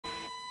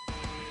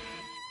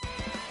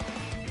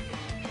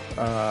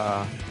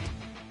Am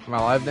I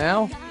live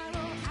now?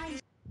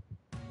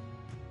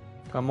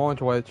 Come on,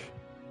 Twitch.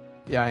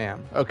 Yeah, I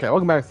am. Okay,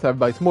 welcome back to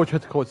everybody. It's more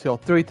Tentacle Seal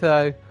 3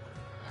 today.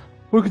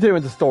 We're continuing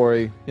with the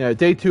story.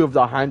 Day 2 of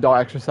the Heimdall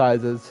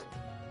exercises.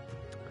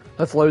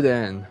 Let's load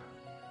in.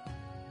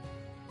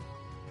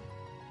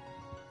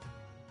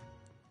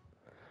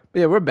 But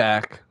yeah, we're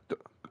back.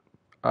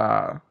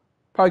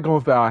 Probably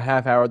going for about a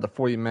half hour to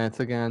 40 minutes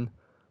again.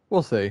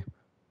 We'll see.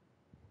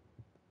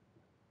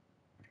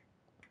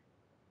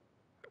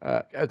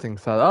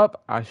 Everything's set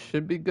up. I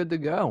should be good to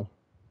go.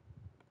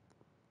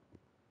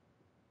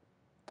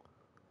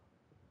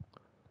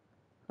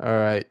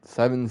 Alright,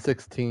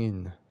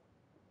 7:16.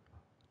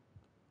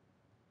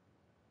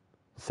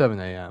 7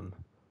 a.m.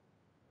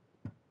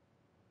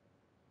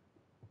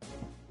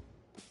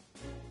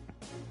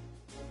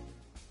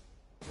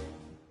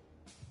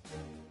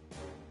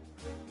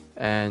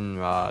 And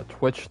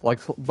Twitch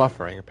likes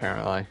buffering,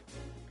 apparently.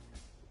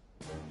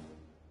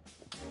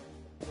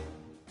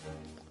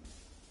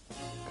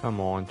 Come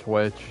on,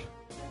 Twitch.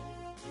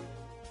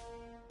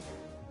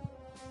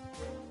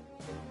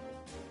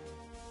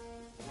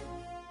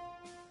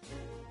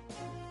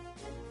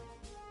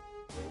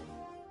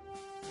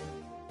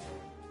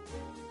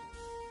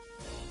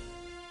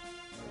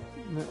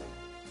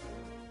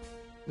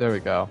 There we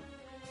go.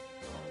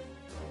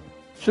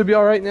 Should be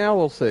alright now,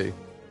 we'll see.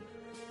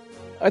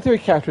 After we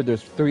captured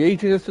those 3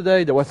 agents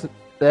today, there wasn't...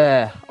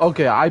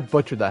 Okay, I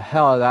butchered the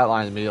hell out of that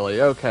line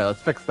immediately. Okay,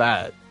 let's fix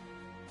that.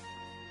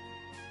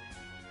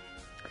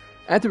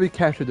 After we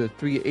captured the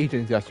 3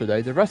 agents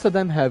yesterday, the rest of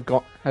them have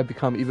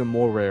become even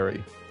more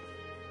wary.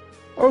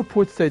 Our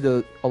reports say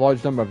that a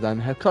large number of them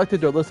have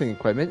collected their listening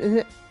equipment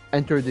and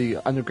entered the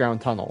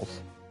underground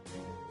tunnels.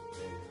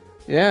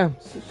 Yeah,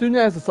 as soon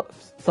as the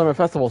summer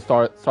festival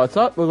starts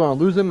up, we're going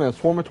to lose them in a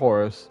swarm of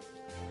tourists.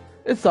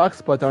 It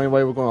sucks, but the only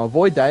way we're going to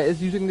avoid that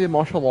is using the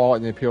martial law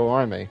and the Imperial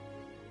Army.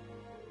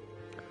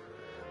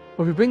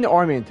 If we bring the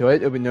army into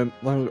it, it will no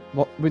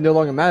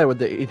longer matter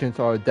whether the agents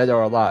are dead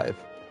or alive.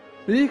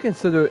 We need to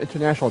consider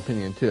international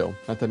opinion too,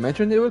 not to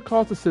mention it would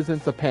cause the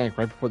citizens to panic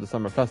right before the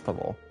summer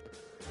festival.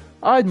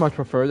 I'd much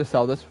prefer to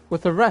sell this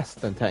with the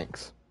rest than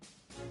tanks.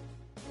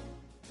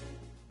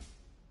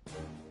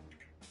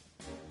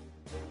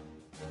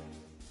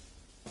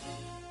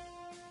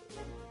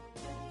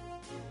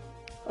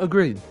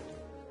 Agreed.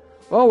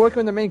 Well, working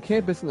on the main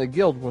campus and the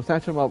guild will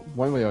snatch them up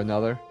one way or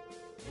another.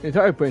 The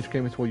entire branch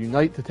campus will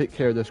unite to take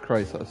care of this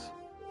crisis.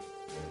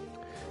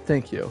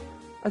 Thank you.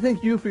 I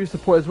thank you for your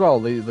support as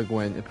well, Lady Le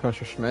Guin and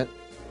Professor Schmidt.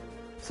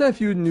 Send a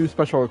few new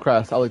special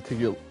requests I'd like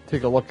to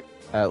take a look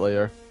at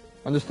later.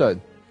 Understood.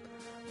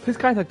 Please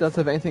contact us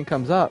if anything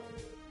comes up.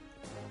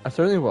 I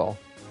certainly will.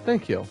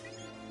 Thank you.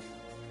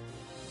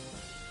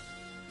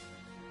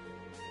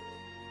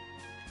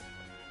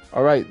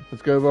 Alright,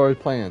 let's go over our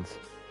plans.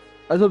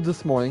 As of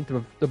this morning,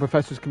 the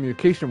Professor's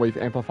communication wave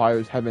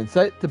amplifiers have been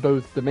set to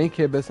both the main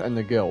campus and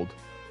the guild.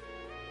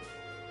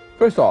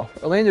 First off,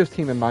 Orlando's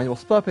team and mine will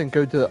split up and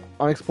go to the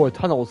unexplored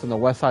tunnels on the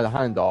west side of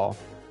Heimdall.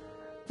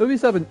 There will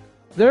set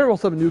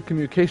up a new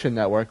communication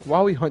network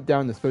while we hunt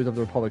down and dispose of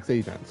the Republic's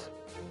agents.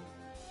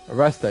 We're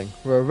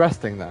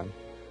arresting them.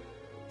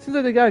 Seems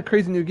like they got a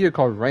crazy new gear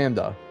called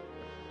Ramda.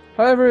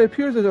 However, it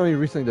appears it's only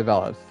recently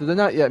developed, so they're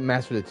not yet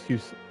mastered its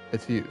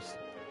use.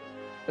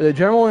 With a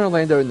general in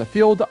Orlando in the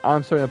field,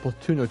 I'm certain a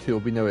platoon or two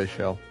will be no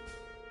issue.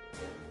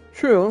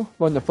 True,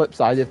 but on the flip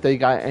side, if they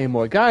got any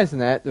more guys than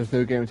that, there's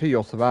no guarantee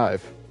you'll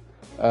survive.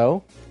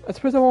 Oh? I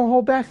suppose I won't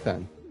hold back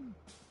then.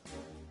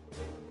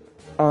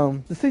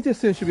 The safety of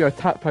students should be our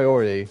top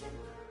priority,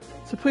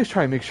 so please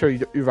try and make sure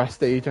you arrest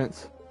the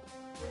agents.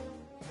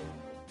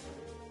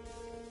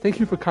 Thank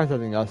you for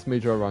contacting us,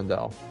 Major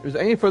Arundel. If there's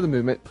any further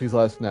movement, please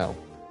let us know.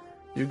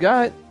 You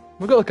got it.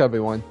 Well, good luck,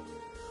 everyone.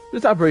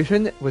 This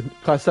operation, with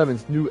Class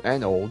 7's new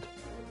and old,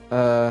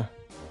 Well,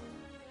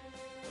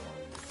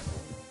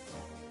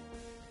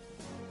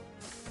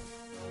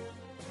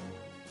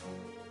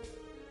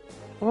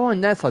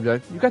 on that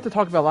subject, you got to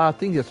talk about a lot of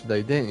things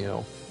yesterday, didn't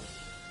you?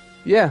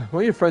 Yeah,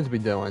 what are your friends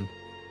been doing?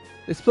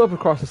 They split up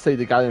across the city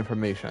to gather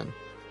information.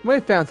 We might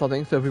have found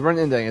something, so if we run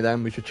into any of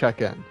them, we should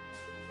check in.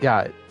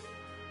 Got it.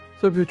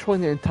 So we're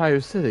patrolling the entire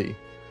city.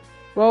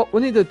 Well,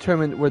 we need to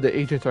determine where the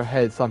agents are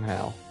headed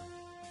somehow.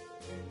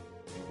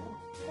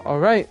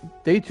 Alright,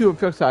 day 2 of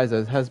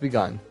exercises has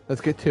begun.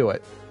 Let's get to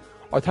it.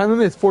 Our time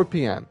limit is 4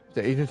 p.m. If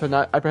the agents are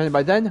not apprehended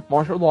by then,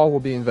 martial law will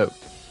be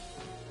invoked.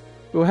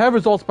 We will have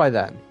results by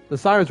then. The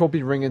sirens won't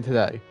be ringing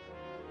today.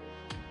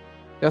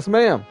 Yes,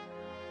 ma'am.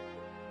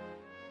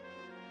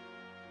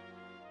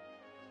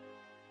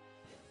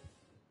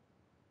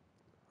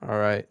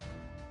 Alright.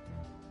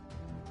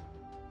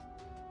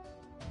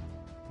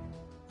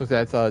 Looks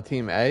like that's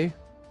Team A.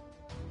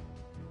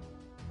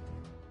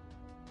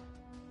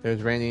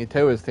 There's Randy and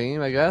Toa's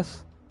team, I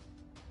guess.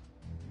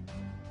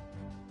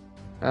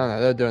 I don't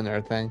know, they're doing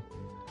their thing.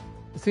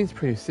 It seems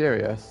pretty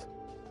serious.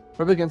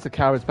 We're up against the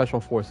coward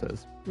special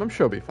forces. I'm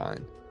sure we'll be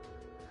fine.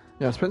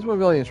 Prince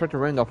Mobility and Instructor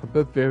Randolph are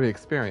both very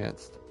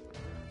experienced.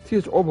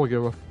 T.S.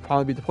 Orbital will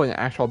probably be deployed in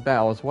actual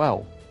battle as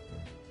well.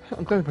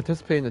 I'm glad to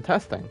participate in the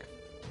testing.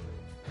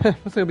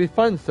 It's gonna be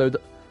fun,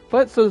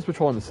 but so does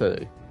patrol in the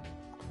city.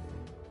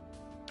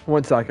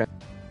 1 second.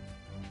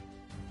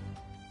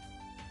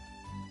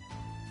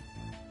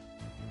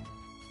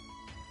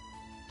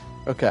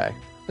 Okay,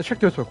 let's check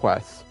those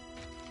requests.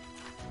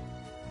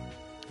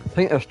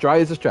 St.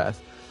 Estrada's distress.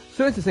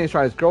 Students at St.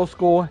 Estrada's Girls'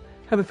 School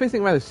have been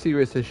facing a rather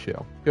serious issue.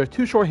 We are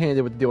too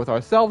short-handed with the deal with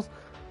ourselves,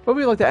 but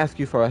we would like to ask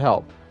you for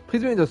help.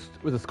 Please meet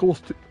with the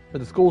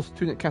school's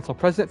student council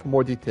president for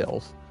more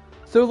details.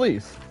 So,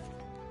 Elise.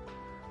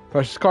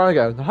 Precious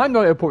cargo. The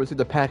Heimdall Airport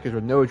received a package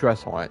with no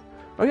address on it.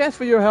 Are you asking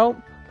for your help?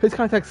 Please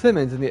contact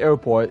Simmons in the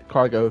airport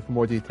cargo for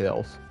more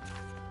details.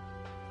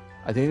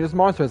 A dangerous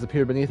monster has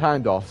appeared beneath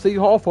Heimdall. City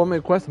Hall formally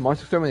requests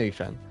monster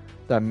extermination.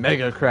 The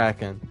Mega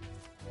Kraken.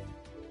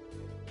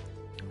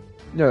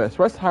 Notice,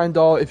 rest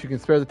Heimdall if you can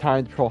spare the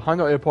time to patrol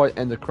Heimdall Airport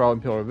and the Corral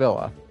Imperial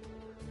Villa.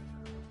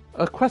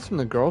 A quest from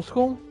the girls'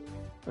 school?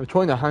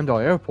 Patrolling the Heimdall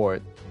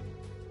Airport.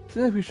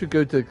 Seems like we should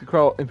go to the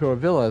Corral Imperial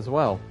Villa as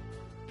well.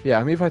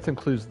 Yeah, maybe find some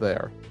clues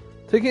there.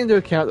 Taking into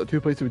account the 2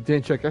 places we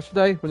didn't check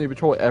yesterday, we need to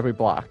patrol every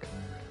block.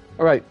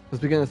 Alright,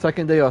 let's begin the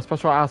second day of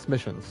Special Ops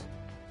missions.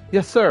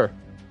 Yes, sir!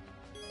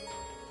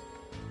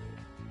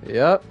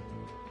 Yep.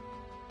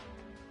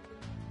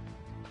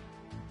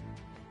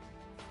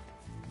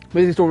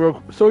 Basic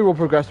story will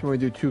progress when we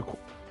do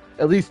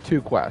at least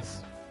two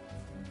quests.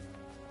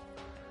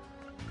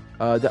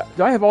 Do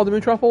I have all the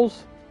moon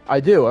truffles? I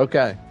do,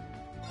 okay.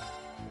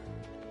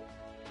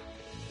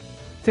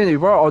 Sandy, we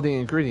brought all the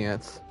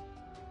ingredients.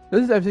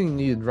 This is everything you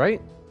needed,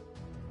 right?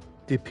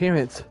 The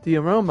appearance, the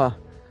aroma.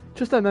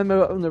 Just that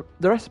memo on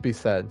the recipe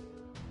said.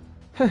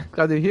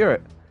 Glad to hear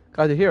it.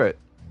 Glad to hear it.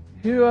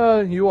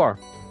 Here you are.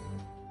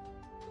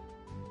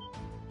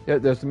 Yeah,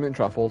 there's the mint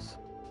truffles.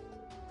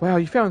 Wow,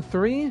 you found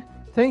 3?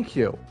 Thank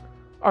you.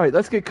 Alright,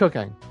 let's get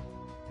cooking.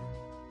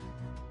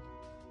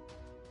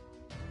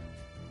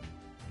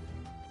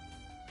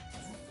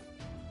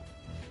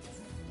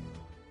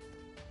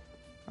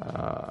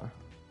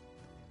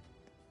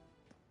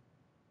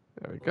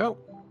 There we go.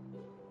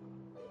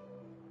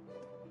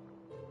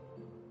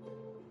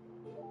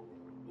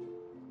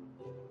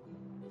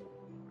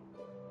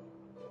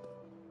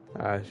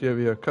 Should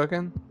we be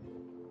cooking?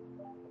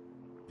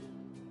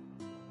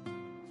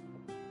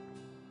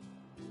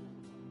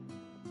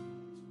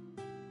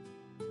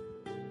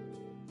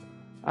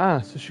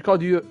 So she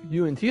called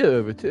you and Tia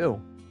over too.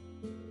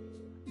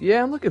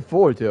 Yeah, I'm looking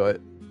forward to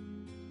it.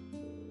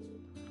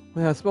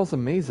 Wow, it smells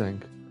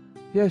amazing.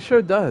 Yeah, it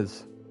sure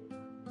does.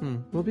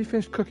 We'll be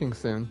finished cooking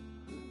soon.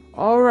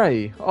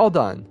 Alrighty, all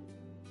done.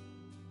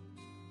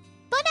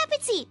 Bon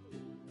appetit!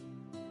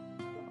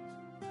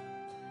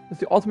 It's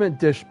the ultimate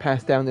dish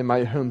passed down in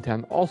my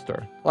hometown,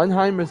 Ulster.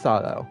 Lenheim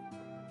risotto.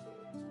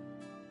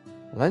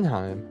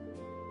 Lenheim?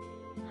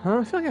 Huh?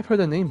 I feel like I've heard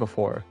the name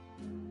before.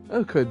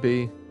 Oh, could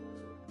be.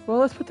 Well,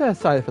 let's put that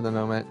aside for the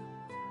moment.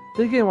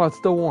 Dig in while it's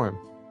still warm.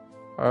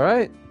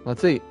 Alright,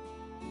 let's eat.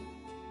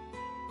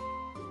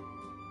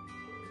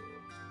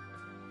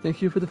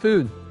 Thank you for the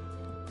food.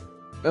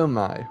 Oh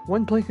my,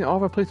 one blink and all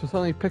of our plates was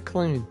suddenly picked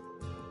clean.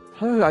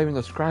 How do I even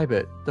describe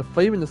it? The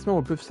flavor and the smell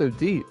were both so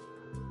deep.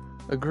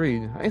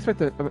 Agreed, I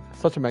expected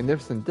such a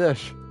magnificent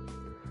dish.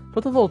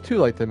 But a little too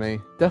light to me.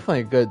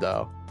 Definitely good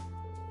though.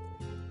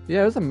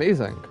 Yeah, it was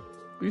amazing.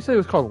 But you said it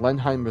was called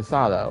Lenheim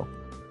risotto.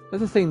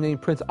 That's the same name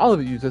Prince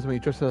Oliver uses when he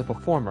dresses as a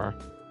performer.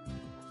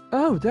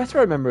 Oh, that's where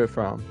I remember it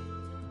from.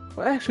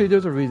 Well, actually,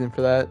 there's a reason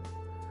for that.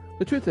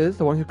 The truth is,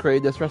 the one who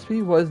created this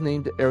recipe was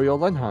named Ariel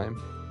Lenheim.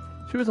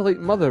 She was the late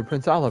mother of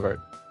Prince Oliver.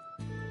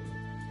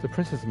 The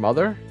prince's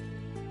mother?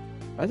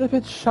 That's a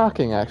bit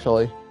shocking,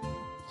 actually.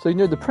 So you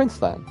knew the prince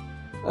then?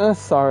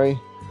 Sorry.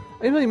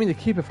 I didn't really mean to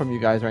keep it from you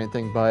guys or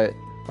anything, but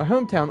my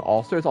hometown,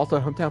 Ulster, is also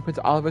hometown Prince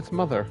Oliver's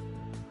mother.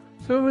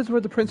 So it was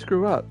where the prince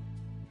grew up.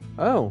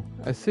 Oh,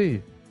 I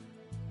see.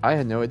 I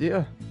had no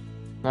idea.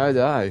 Neither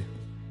did I.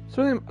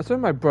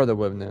 Certainly my brother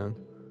would have known.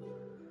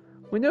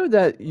 We know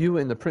that you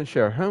and the prince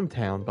share a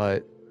hometown,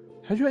 but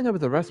how did you end up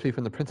with the recipe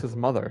from the prince's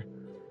mother?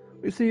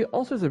 You see,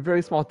 Ulster is a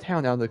very small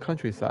town out in the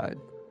countryside.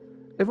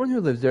 Everyone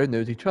who lives there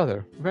knows each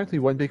other. We're actually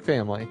one big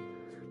family.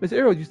 Miss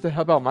Ariel used to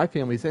help out my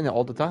families in it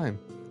all the time.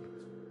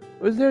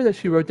 It was there that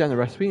she wrote down the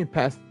recipe and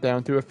passed it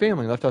down to her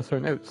family and left us her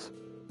notes.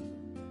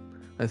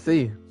 I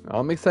see. It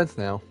all makes sense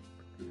now.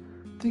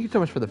 Thank you so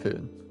much for the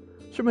food.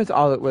 Sure, Miss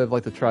Olive would have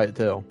liked to try it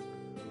too.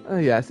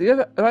 Yes, if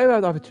I ever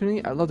had the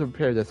opportunity, I'd love to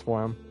prepare this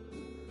for him.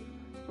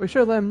 We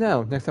should let him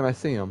know next time I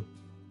see him.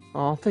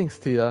 Aw, thanks,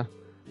 Tia.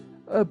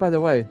 Oh, by the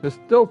way, there's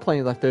still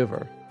plenty left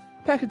over.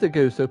 Pack it to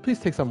go, so please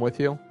take some with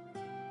you.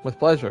 With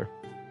pleasure.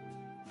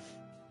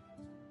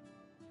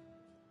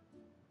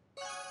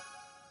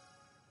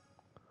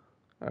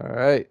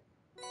 Alright.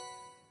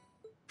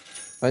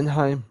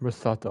 Lenheim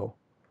risotto.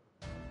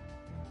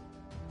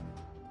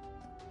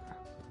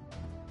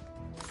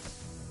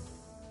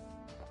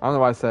 I don't know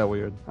why I said it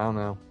weird. I don't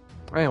know.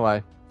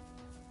 Anyway.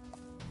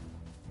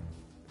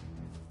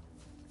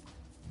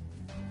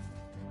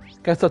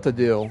 Got stuff to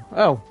do.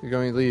 Oh, you're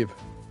going to leave.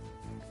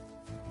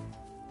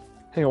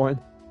 Hang on.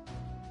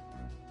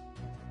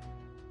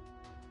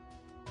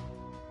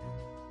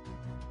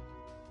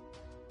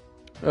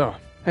 Ugh,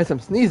 had some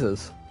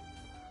sneezes.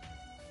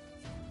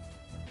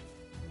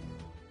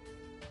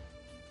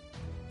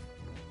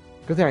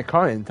 Good thing I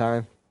caught it in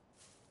time.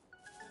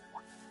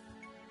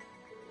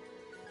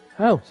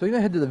 Oh, so you're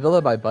gonna head to the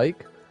villa by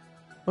bike?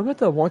 What about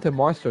the wanted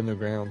monster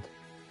underground?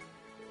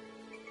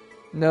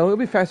 No, it'll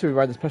be faster if we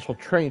ride a special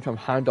train from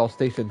Heimdall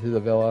Station to the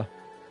villa.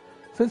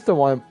 Since the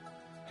one...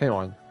 Hang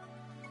on.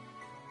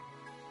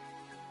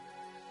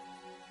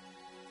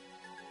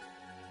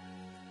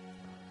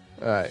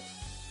 Alright.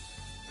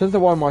 Since the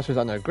water monster is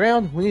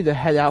underground, we need to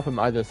head out from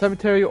either the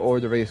cemetery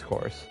or the race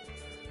course.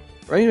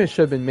 Arrangements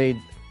should have been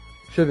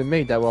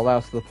made that will allow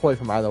us to deploy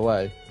from either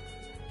way.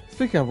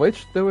 Speaking of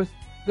which, there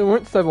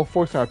weren't several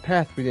forks in our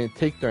path we didn't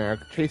take during our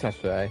chase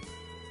yesterday.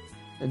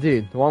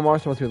 Indeed, the water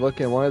monster must be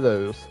looking at one of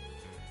those.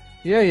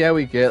 Yeah,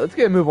 we get it. Let's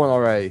get a move on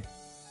already.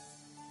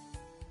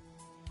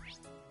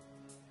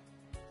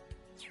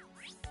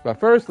 But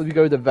first, let me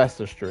go to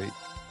Vesta Street.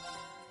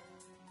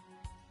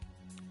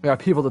 We got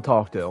people to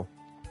talk to.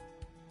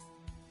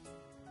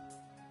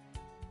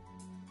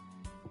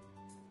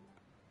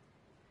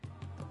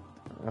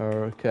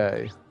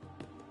 Okay.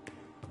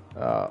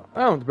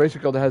 Oh, the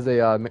Basic Guild has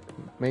a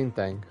main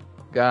thing.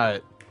 Got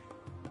it.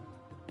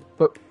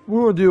 But we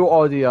will do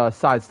all the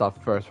side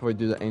stuff first before we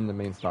do the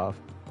main stuff.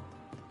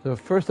 So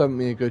first up, we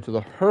need to go to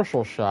the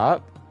Herschel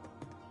shop.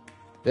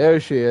 There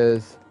she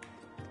is.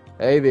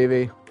 Hey,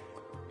 baby.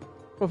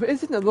 Well, if it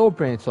isn't the little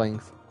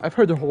branchlings, I've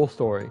heard the whole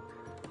story.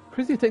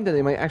 Crazy to think that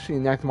they might actually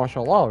enact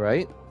martial law,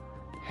 right?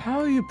 How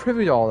are you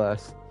privy to all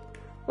this?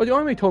 Well, the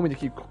army told me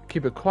to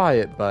keep it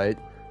quiet, but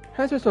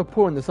how is there so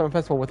poor in the summer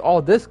festival with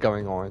all this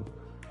going on?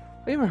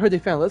 I even heard they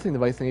found a listening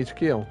device in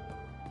HQ.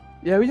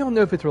 Yeah, we don't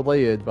know if it's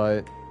related,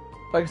 but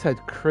like I said,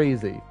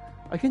 crazy.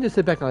 I can't just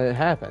sit back and let it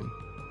happen.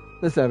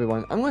 Listen,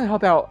 everyone, I'm going to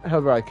help out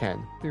however I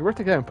can. We work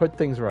together and put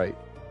things right.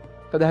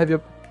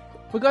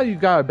 We're glad you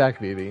got our back,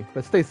 baby,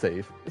 but stay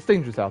safe. It's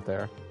dangerous out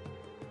there.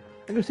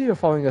 I could see her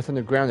following us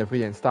underground if we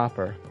didn't stop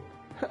her.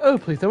 Oh,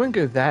 please, I wouldn't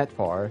go that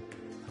far.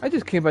 I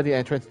just came by the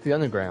entrance to the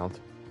underground.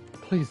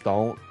 Please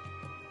don't.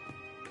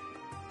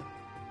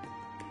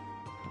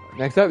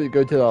 Next up, we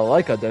go to the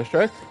Leica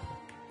district.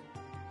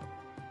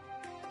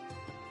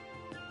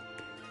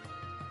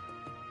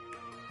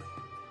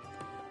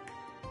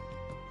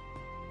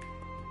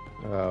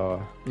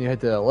 You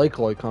head to the Lake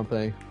Lloyd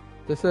Company.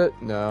 This it?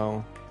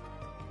 No.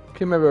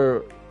 Can't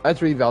remember.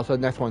 That's Reval, so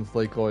the next one's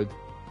Lake Lloyd.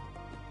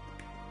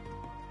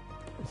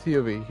 Is he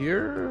over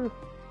here?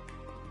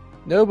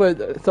 No,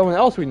 but someone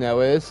else we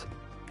know is.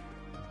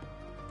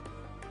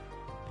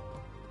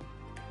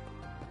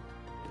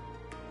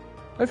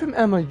 I'm from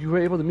Emma. You were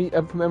able to meet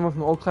from Emma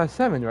from Old Class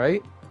 7,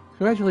 right?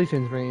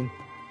 Congratulations, Rain.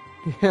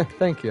 Yeah,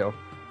 thank you.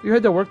 You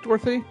head to work,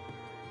 Dorothy?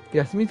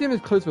 Yes, the museum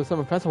is closed for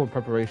summer festival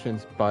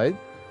preparations, but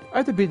I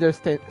have to be there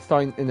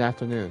starting in the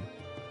afternoon.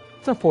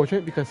 It's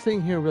unfortunate because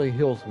sitting here really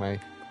heals me.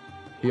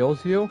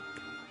 Heals you?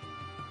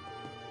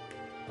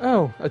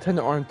 Oh, a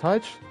tender arm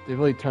touch? It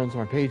really turns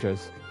my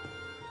pages.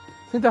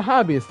 Since the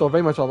hobby is still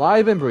very much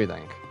alive and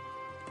breathing.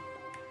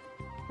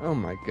 Oh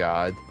my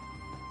god.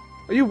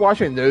 Are you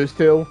watching those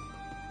two?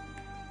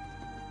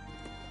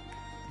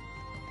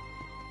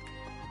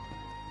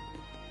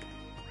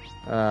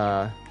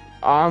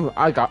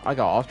 I got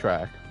off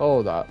track.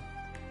 Hold up.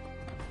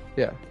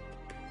 Yeah.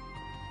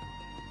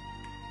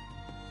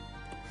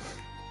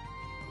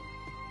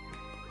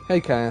 Hey,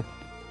 Kenneth.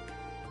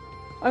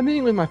 I'm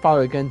meeting with my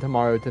father again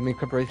tomorrow to make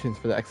preparations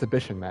for the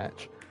exhibition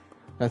match.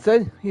 That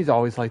said, he's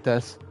always like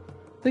this.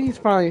 I think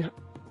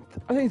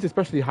he's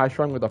especially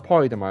high-strung with the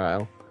party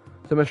tomorrow.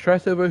 So much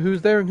stress over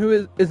who's there and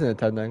who isn't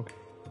attending.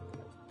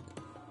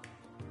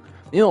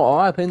 You know, all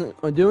I plan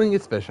on doing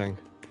is fishing.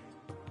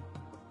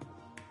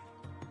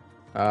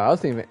 I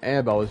was thinking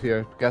Annabelle was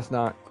here. Guess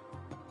not.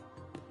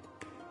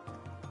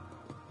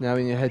 Now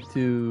we need to head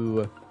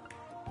to...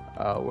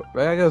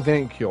 where I go?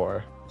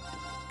 Vancure.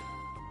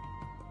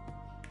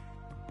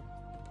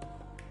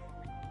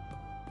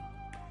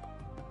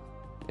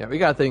 Yeah, we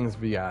got things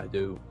we gotta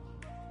do.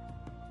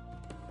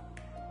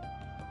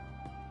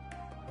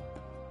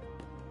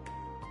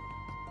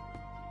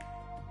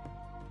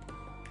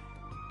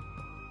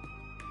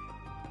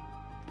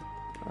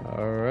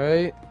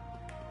 Alright.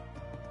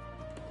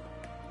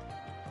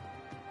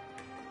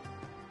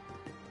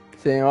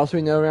 Is there anything else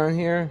we know around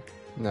here?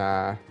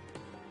 Nah.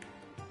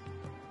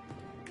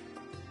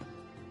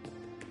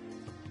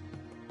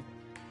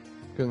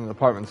 Go to the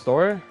department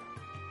store?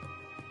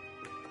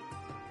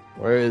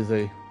 Where is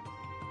he?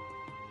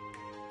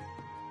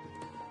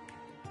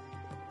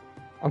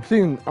 I'm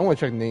gonna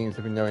check names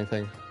if we know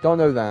anything. Don't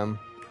know them.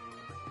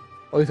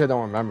 At least I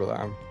don't remember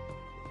them.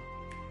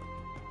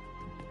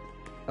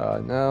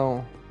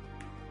 No.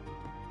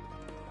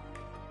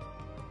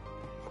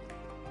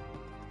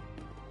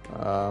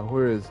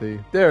 Where is he?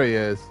 There he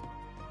is.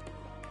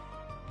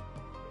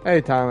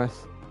 Hey,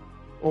 Thomas.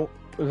 Oh,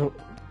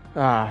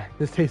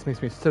 this taste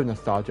makes me so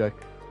nostalgic.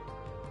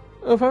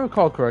 If I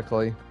recall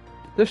correctly,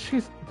 this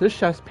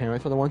chef's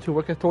parents are the ones who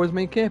work at Thor's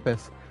main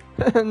campus.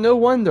 No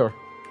wonder.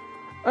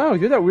 Oh,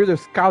 you're that weirdo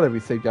scholar we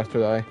saved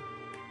yesterday.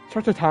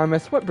 Dr.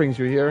 Thomas, what brings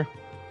you here?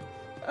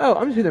 Oh,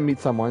 I'm just here to meet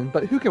someone,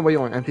 but who can wait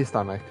on an empty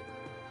stomach?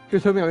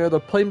 Here's hoping I'll be able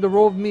to play the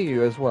role of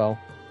Miyu as well.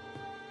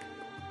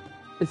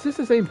 Is this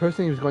the same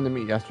person he was going to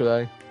meet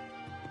yesterday?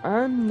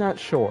 I'm not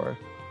sure.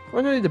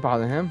 Well, no need to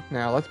bother him.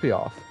 Now, let's be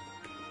off.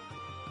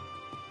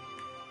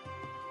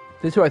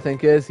 This who I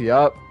think is?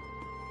 Yup.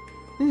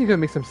 Then you're gonna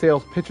make some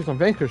sales pitches on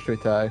Vancouver Street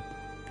today.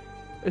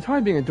 It's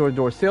hard being a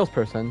door-to-door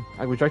salesperson.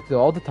 I reject it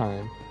all the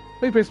time.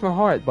 It breaks my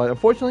heart, but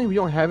unfortunately we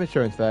don't have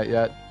insurance for that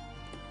yet.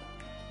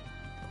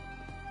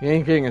 You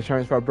ain't getting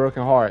insurance for a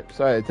broken heart,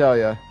 sorry to tell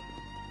ya.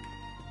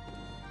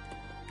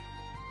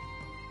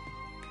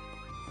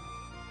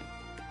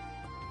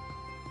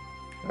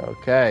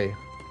 Okay.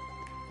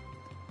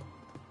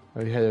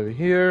 We head over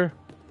here.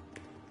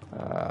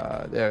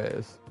 There it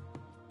is.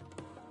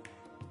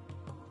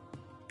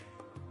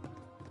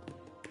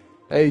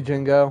 Hey,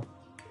 Jingo.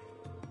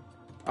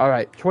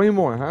 Alright, 20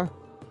 more, huh?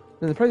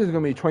 Then the price is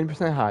going to be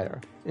 20% higher.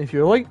 And if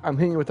you're late, I'm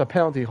hitting you with a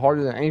penalty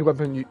harder than any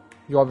weapon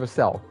you ever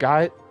sell.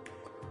 Got it?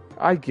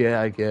 I get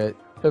it.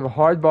 You have a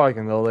hard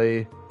bargain,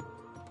 Lily.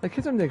 The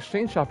kid's in the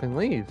exchange shop and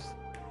leaves.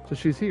 So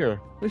she's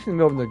here. At least in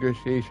the middle of a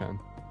negotiation.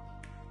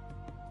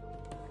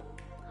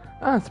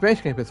 Ah, Spanish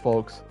campus,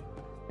 folks.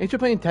 Ain't you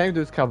playing tag with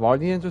those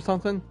Calvardians or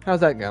something? How's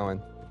that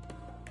going?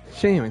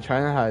 Shame in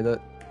trying to hide it.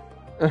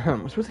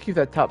 I'm supposed to keep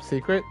that top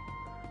secret?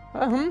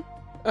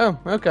 Oh,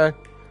 okay.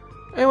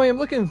 Anyway, I'm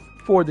looking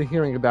forward to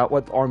hearing about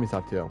what the army's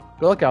up to.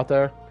 Good luck out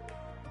there.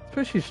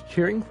 Suppose she's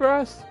cheering for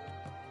us?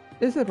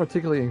 Isn't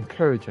particularly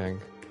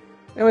encouraging.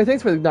 Anyway,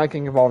 thanks for not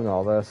getting involved in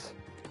all this.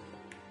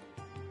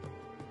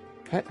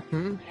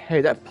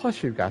 Hey, that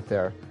plush you got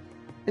there.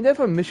 Isn't that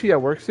from Mishi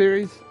at Work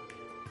series?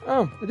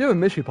 Oh, I do have a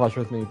Mishi plush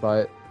with me,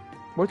 but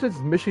what's this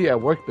Mishi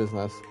at Work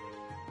business?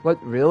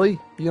 What, really?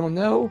 You don't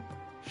know?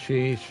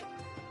 Sheesh.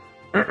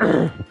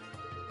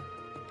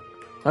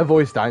 My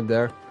voice died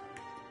there.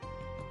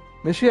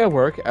 Mishi at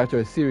work, after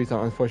a series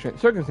of unfortunate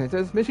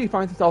circumstances, Mishi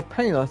finds himself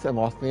penniless and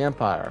lost in the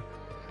Empire.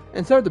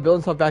 Instead of building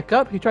himself back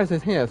up, he tries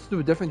his hand at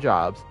 2 different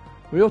jobs.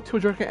 Real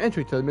tearjerker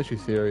entry to the Mishi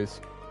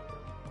series.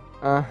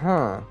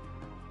 I'm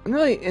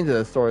really into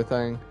this sort of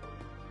thing.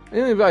 I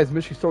didn't realize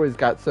Mishi stories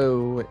got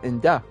so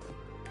in-depth.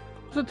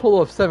 There's a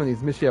total of 7 of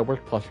these Mishi at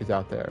Work plushies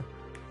out there.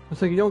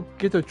 Looks like you don't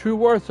get their true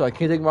worth, so I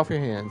can't take them off your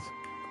hands.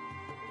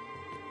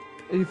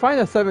 If you find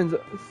a 7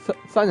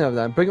 of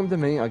them, bring them to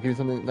me, I'll give you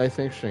something nice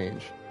in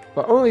exchange.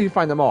 But only if you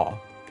find them all.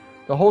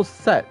 The whole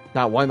set,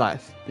 not one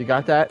less. You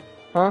got that?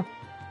 Huh?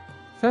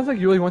 Sounds like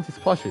you really want these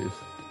plushies.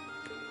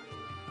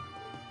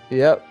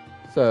 Yep.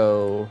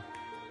 So,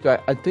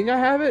 I think I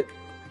have it?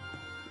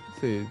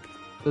 Let's see.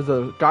 Does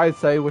the guide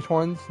say which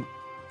ones?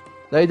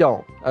 They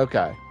don't.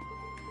 Okay.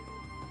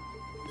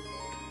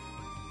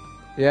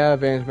 Yeah,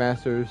 Advanced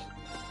Masters.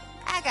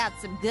 I got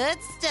some good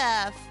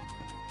stuff.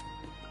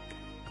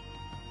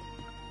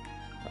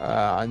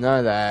 None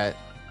of that.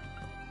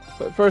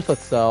 But first,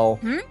 let's sell.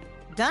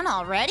 Done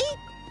already?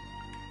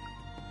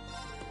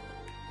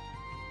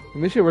 The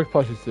Mishi Work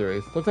Plushie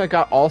series. Looks like I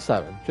got all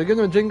 7. Should I give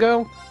them a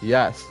Jingo?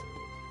 Yes.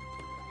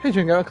 Hey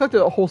Jingo, I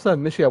collected a whole set of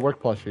Mishi at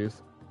Work plushies.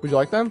 Would you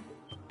like them?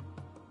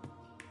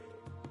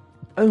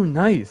 Oh,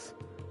 nice.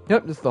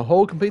 Yep, this is the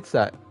whole complete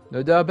set.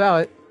 No doubt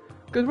about it.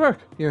 Good work.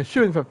 You're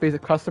shooting for a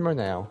basic customer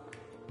now.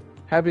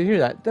 Happy to hear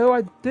that, though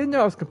I didn't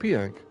know I was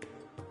competing.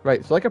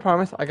 Right, so like I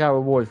promised, I got a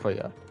reward for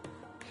you.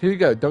 Here you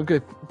go. Don't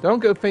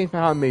go faint for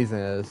how amazing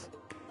it is.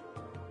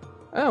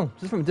 Oh,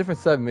 just from a different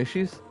set of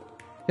Mishis?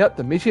 Yep,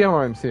 the Mishi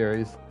RM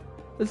series.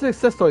 This is a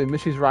success story of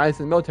Mishi's rise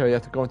in the military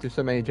after going through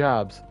so many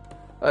jobs.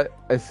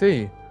 I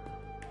see.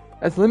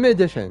 That's limited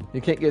edition.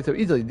 You can't get it so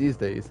easily these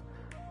days.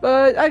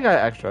 But I got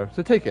extra,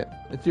 so take it.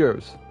 It's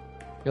yours.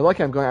 You're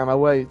lucky I'm going out of my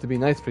way to be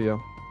nice for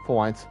you. For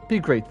once, be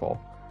grateful.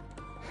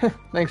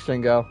 Thanks,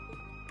 Jingo.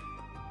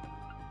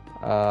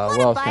 What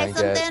else can I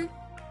get?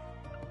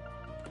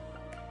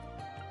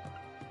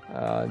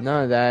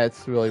 None of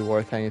that's really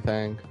worth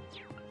anything.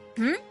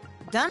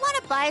 Don't want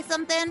to buy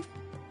something?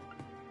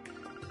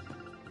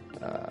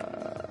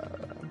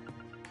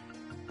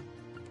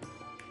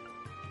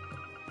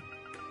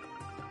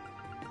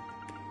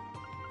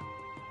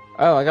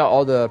 Oh, I got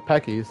all the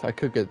Peckies. I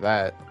could get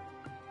that.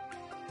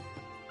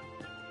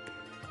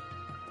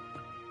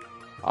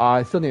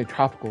 I still need a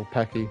tropical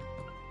Pecky.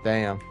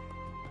 Damn.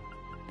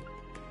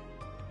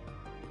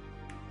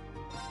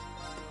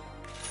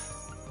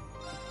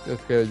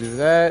 Let's go do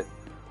that.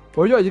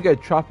 Where do I get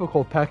a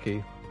tropical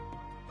Pecky?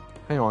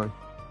 Hang on.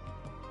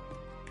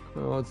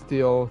 Let's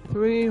deal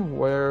 3.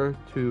 Where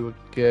to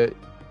get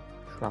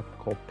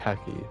tropical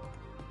Pecky?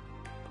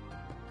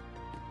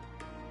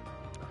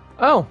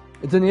 Oh,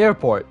 it's in the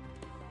airport.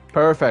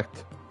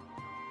 Perfect.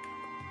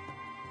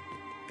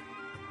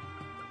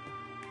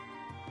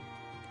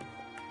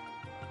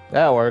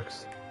 That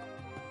works.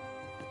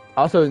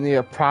 Also need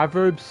a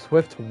Proverbs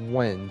Swift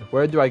Wind.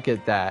 Where do I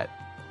get that?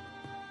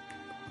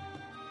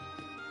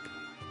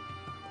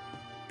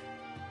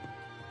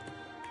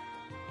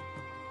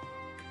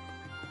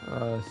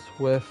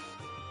 Swift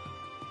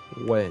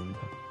Wind.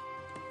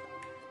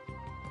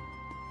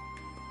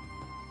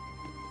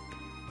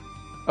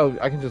 Oh,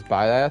 I can just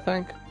buy that, I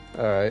think?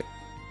 Alright.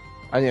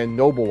 I need a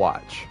Noble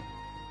Watch.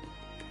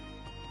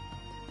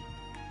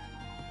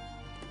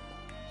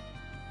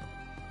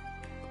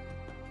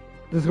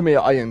 This is gonna be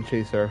an item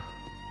chaser.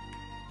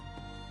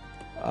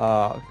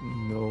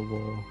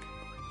 Noble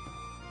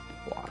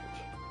Watch.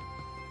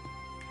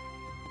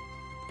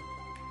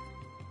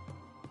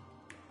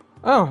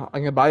 Oh, I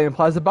can buy it in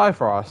Plaza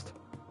Bifrost.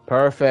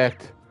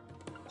 Perfect.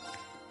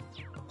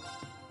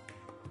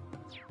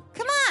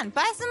 Come on,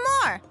 buy some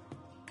more.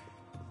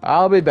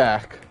 I'll be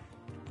back.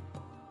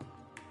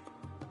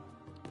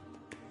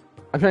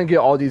 I'm trying to get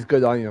all these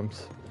good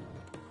items.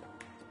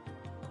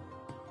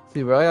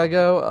 See where I gotta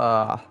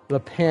go? The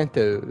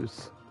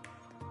Pantos.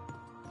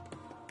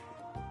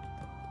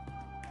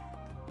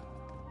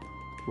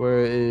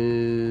 Where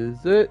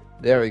is it?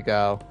 There we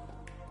go.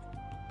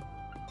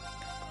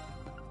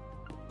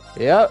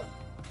 Yep.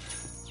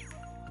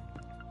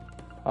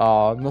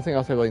 Nothing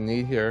else I really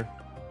need here.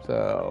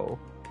 So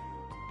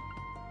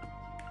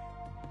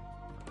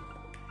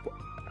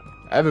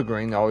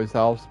Evergreen always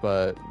helps,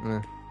 but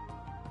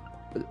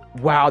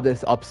wow,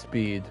 this up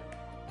speed.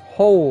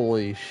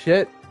 Holy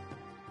shit.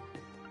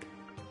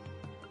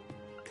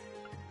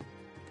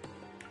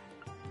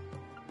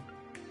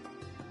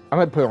 I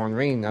might put it on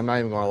Reen, I'm not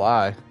even gonna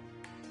lie.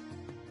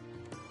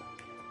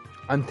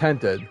 I'm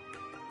tempted.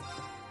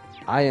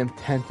 I am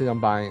tempted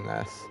on buying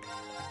this.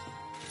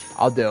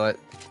 I'll do it.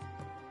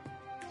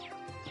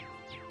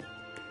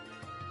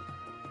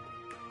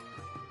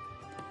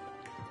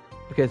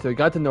 Okay, so we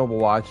got the Noble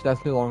Watch.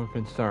 That's no longer a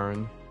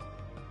concern.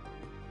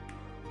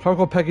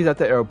 Charcoal Pecky's at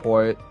the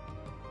airport.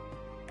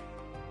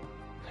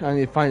 I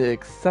need to find an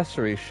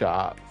accessory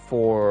shop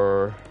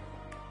for...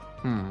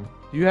 Do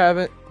you have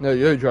it? No,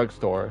 you're a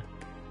drugstore.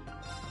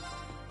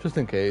 Just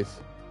in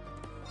case.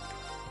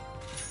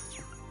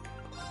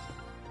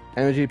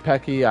 Energy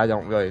Pecky, I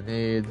don't really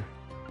need.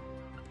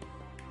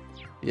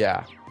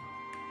 Yeah.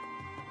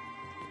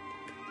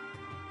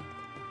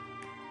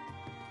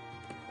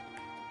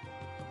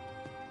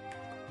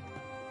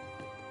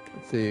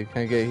 Let's see,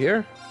 can I get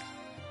here?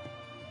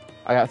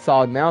 I got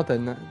Solid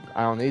Mountain.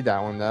 I don't need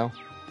that one though.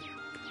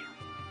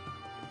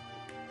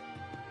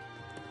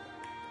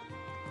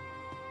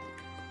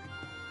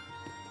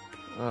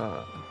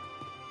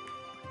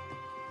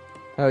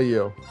 How are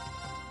you?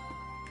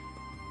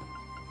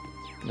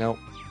 Nope.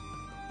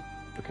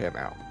 Okay, I'm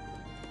out.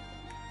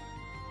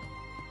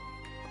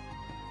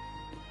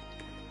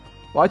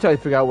 Well, I try to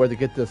figure out where to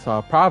get this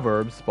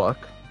Proverbs book.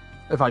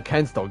 If I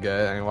can still get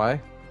it, anyway.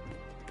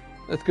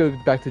 Let's go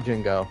back to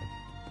Jingo.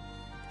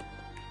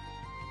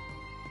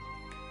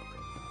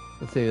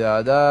 Let's see,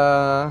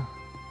 Oh,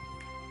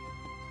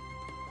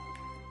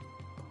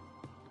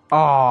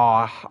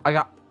 I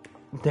got...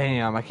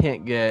 Damn, I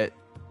can't get...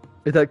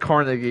 It's at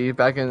Carnegie,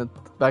 back at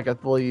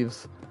the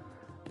leaves.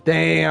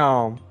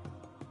 Damn!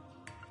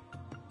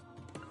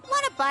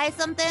 Wanna buy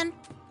something?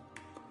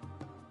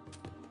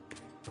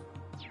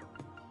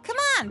 Come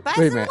on, buy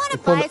Wait a some. minute, Wanna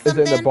buy is it in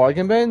the something?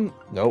 bargain bin?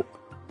 Nope.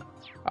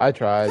 I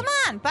tried. Come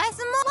on, buy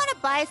some more. Wanna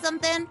buy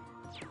something?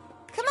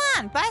 Come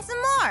on, buy some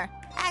more.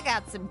 I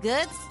got some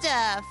good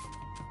stuff.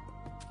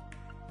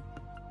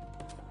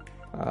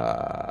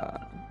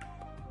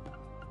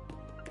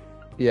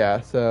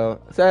 Yeah, so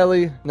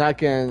sadly, not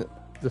getting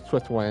the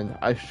Swift Wind.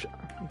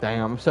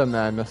 Damn, I'm so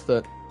mad I missed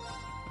it.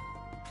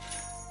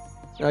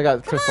 And I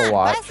got the Crystal Come on,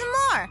 Watch. buy some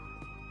more.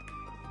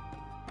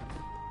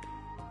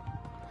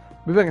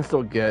 Maybe I can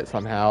still get it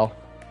somehow.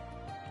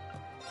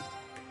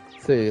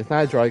 Let's see, it's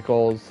not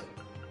Drycols.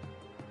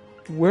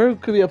 Where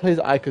could be a place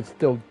I could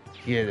still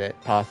get it,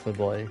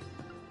 possibly?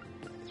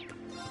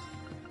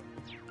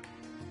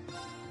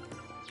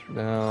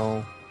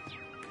 No.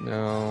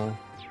 No.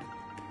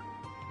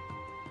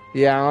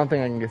 Yeah, I don't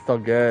think I can still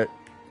get it.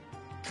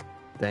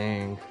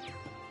 Dang.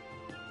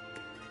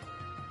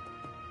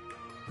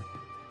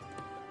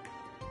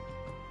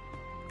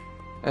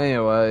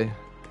 Anyway,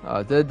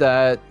 did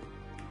that.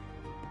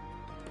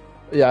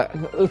 Yeah,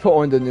 let's put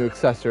on the new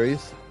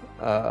accessories.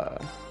 Yeah,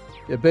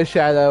 Big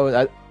Shadow,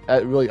 that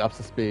really ups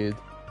the speed.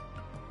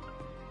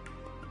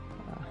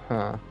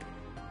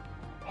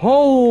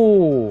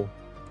 Oh!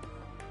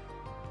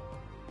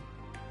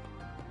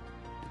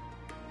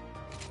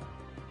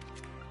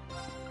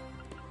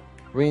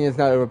 Reen is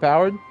not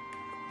overpowered.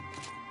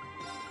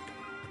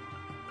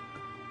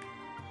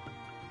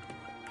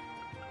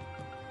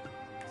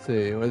 Let's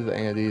see, what does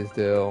any of these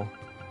do?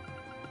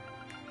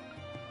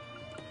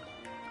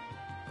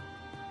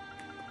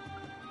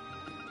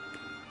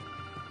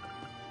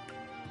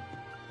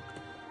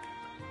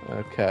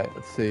 Okay,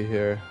 let's see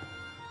here.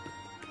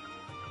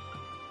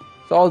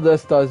 So all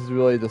this does is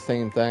really the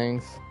same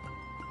things.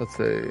 Let's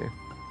see.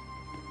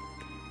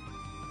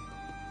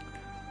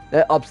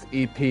 That ups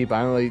EP, but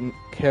I don't really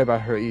care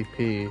about her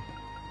EP.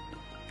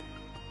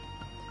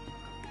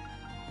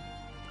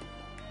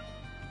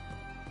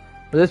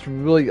 But this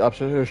really ups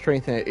her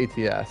strength and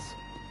ATS.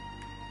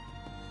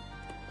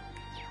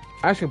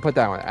 I actually can put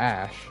that on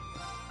Ash.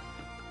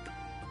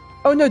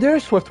 Oh no,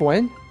 there's Swift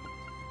Wind.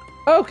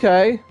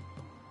 Okay.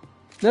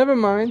 Never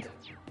mind.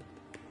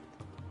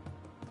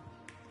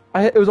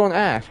 It was on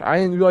Ash. I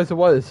didn't realize it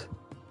was.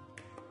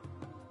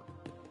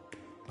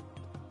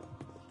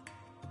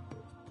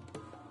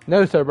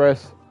 No,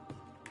 Cerberus.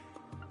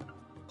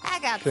 I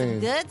got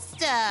Shame. some good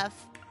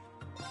stuff.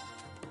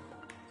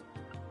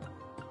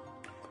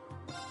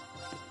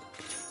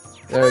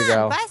 There we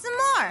go. Buy some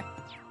more.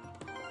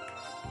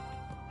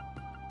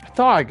 I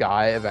thought I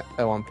got it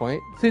at one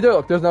point. See, there,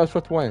 look, there's no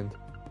swift wind.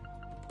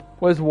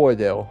 What does war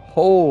do?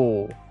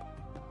 Oh.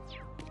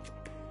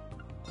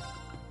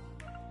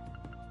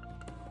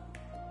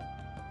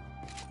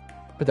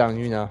 Put down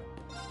Yuna.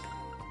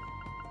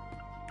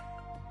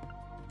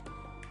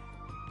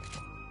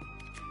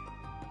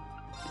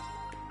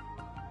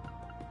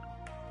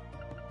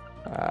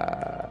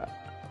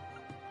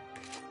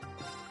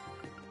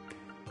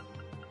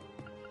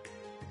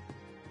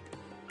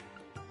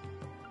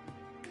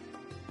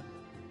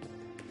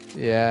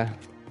 Yeah.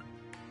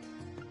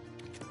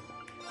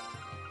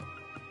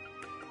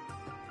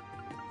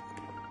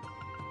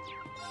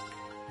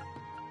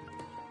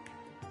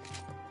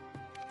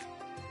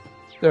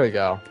 There we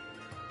go.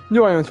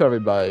 New items for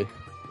everybody.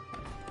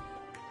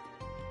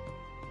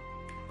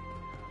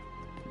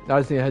 Now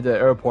I just need to head to the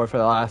airport for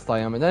the last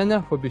item, and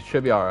then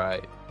should be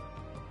alright.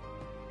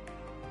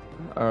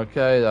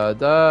 Okay,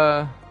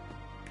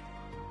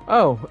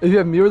 Oh, if you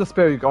have Mirror to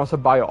spare, you can also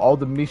buy all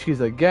the Mishis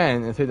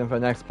again and save them for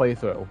the next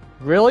playthrough.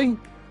 Really?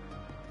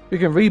 You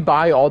can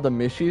rebuy all the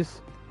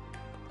Mishis?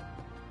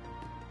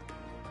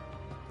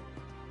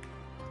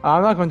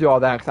 I'm not going to do all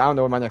that because I don't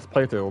know what my next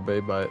playthrough will be,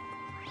 but...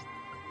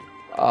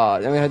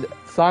 then we had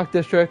Sonic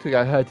District, we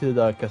gotta head to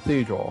the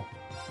Cathedral.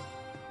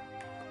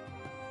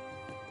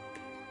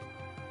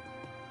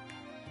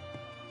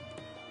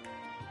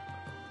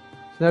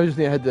 So now we just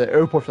need to head to the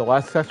airport for the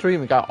last accessory,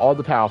 and we got all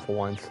the powerful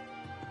ones.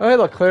 Oh hey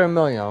look, Claire and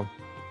Million.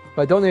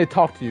 But I don't need to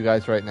talk to you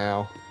guys right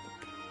now.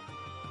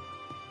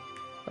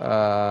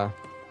 About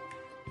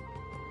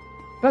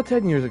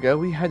 10 years ago,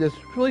 we had this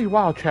really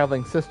wild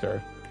traveling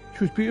sister.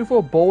 She was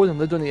beautiful, bold, and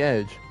lived on the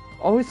edge,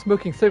 always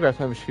smoking cigarettes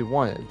whenever she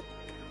wanted.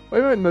 What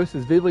I remember most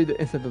is vividly the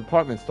incident at the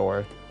department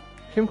store.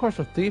 She came across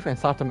a thief and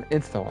stopped him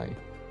instantly.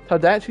 So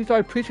that she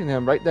started preaching to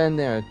him right then and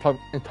there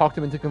and talked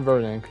him into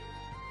converting.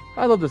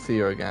 I'd love to see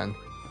her again.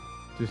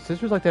 Do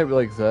sisters like that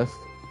really exist?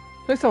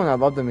 She's someone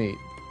I'd love to meet.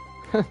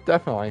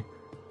 Definitely.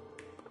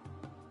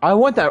 I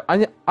want that. I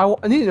need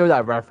to know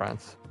that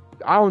reference.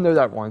 I don't know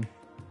that one.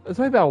 It's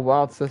something about a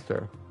wild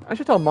sister. I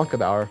should tell Monk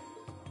about her.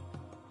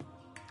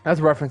 That's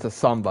a reference to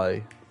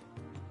somebody.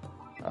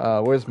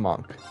 Where's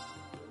Monk?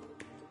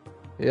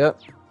 Yep.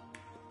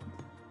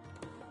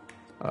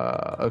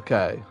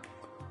 Okay.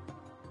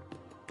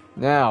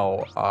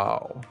 Now,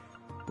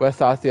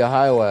 West Ostia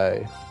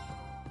Highway.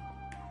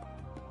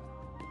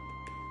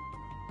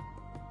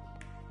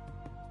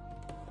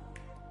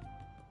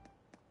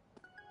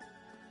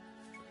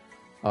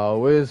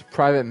 Where's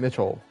Private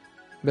Mitchell?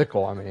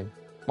 Mickle, I mean.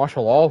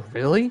 Martial law?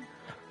 Really?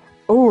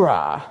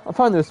 Hoorah! I'll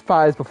find those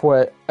spies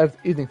before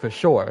evening for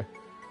sure.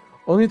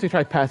 Only if they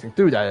try passing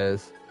through, that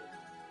is.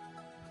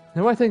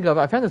 Now what I think of,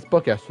 I found this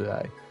book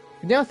yesterday.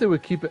 We announced they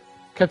would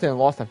kept it in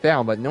Lost and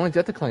Found, but no one's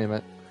yet to claim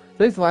it.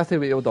 Today's the last day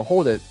we'll be able to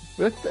hold it.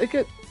 Let's take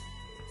it.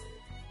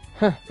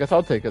 Huh, guess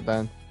I'll take it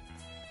then.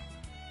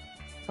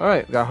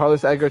 Alright, we got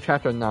Heartless Edgar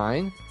Chapter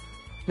 9.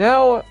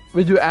 Now,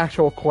 we do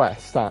actual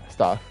quest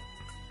stuff.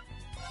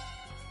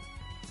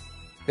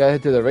 Gotta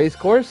head to the race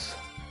course.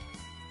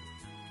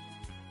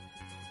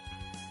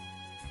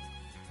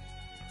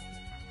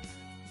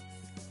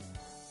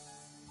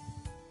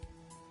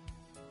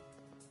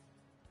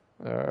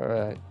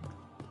 Alright.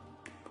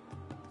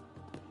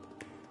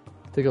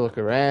 Take a look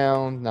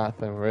around.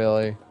 Nothing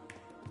really.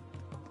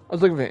 I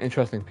was looking for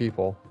interesting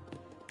people.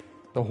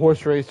 The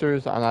horse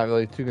racers, I'm not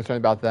really too concerned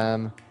about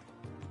them.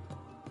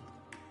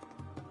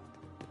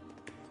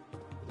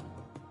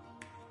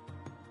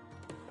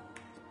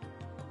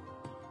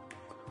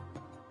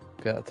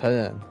 Got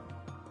 10.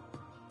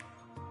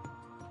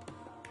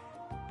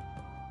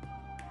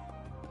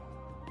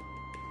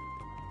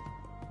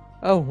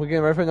 Oh, we're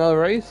getting ready for another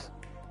race?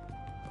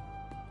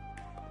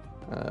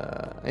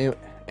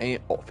 Any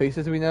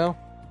faces we know?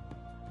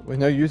 We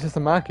know Usus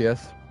and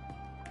Machias.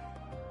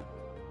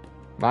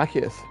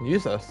 Machias,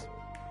 Usus.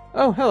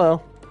 Oh,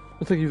 hello.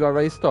 Looks like you've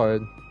already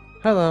started.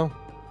 Hello.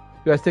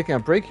 You guys taking a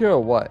break here or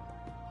what?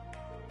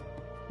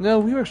 No,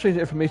 we were exchanging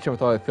information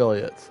with our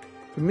affiliates.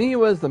 For me, it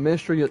was the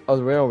Ministry of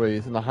the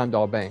Railways and the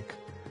Heimdall Bank.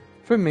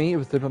 For me, it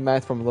was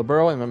diplomats from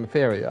Liberal and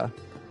Ramifaria.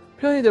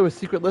 Apparently, there were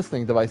secret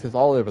listening devices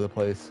all over the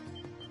place.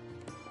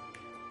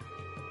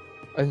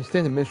 I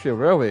understand the Ministry of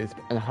Railways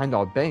and the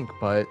Heimdall Bank,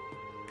 but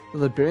the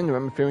Liberian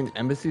and Ramifarian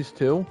embassies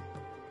too?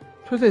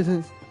 Suppose it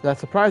isn't that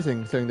surprising,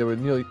 considering there were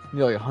nearly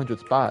 100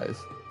 spies.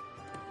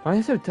 Why are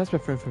you so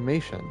desperate for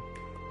information?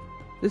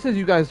 This is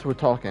you guys were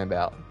talking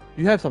about.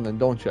 You have something,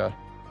 don't you?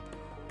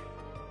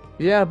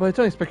 Yeah, but it's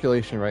only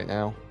speculation right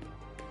now.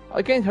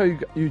 I can't tell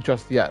you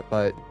just yet,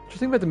 but just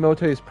think about the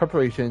military's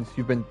preparations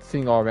you've been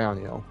seeing all around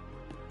you.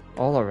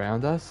 All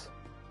around us?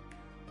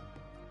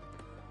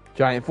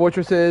 Giant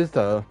fortresses,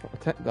 the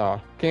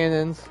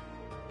cannons.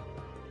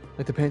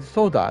 like the painted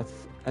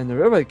soldiers and the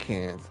railway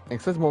cannons, and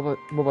excessive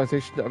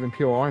mobilization of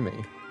Imperial Army.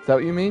 Is that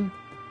what you mean?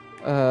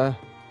 I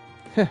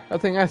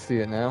think I see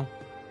it now.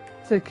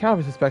 Say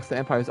Calvin suspects the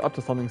Empire is up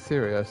to something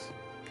serious.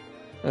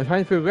 And they're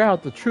trying to figure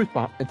out the truth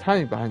and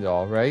timing behind it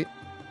all, right?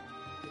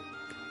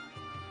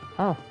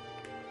 Oh.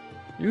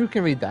 You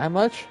can read that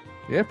much?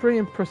 You're pretty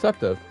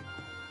imperceptive.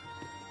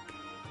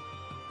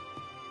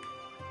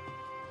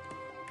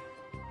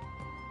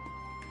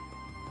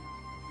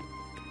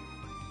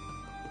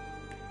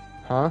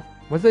 Huh?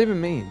 What does that even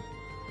mean?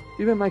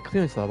 Even at my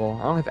clearance level,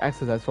 I don't have access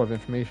to that sort of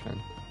information.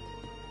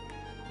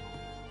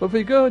 But if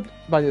we go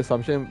by the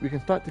assumption, we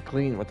can start to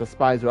glean what the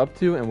spies are up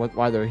to and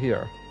why they're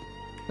here.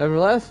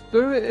 Nevertheless,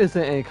 there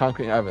isn't any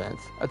concrete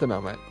evidence at the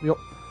moment. We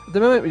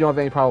don't have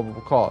any probable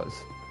cause.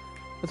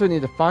 That's why we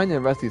need to find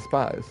and arrest these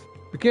spies.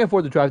 We can't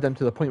afford to drive them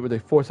to the point where they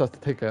force us to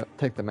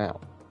take them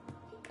out.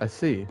 I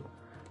see.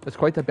 That's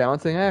quite the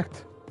balancing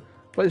act.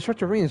 But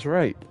Instructor Rean is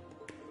right.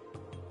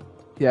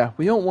 Yeah,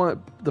 we don't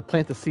want to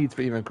plant the seeds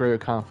for even greater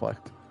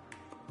conflict.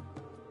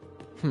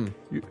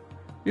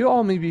 You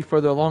all may be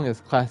further along in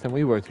this class than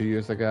we were 2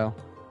 years ago.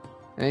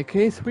 In any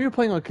case, we are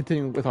planning on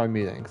continuing with our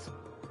meetings.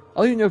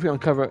 I'll let you know if we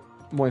uncover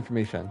more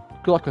information.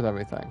 Good luck with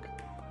everything.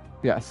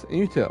 Yes, and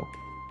you too.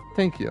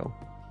 Thank you.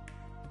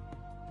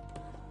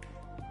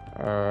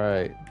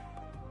 Alright.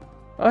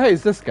 Oh hey,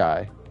 it's this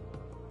guy.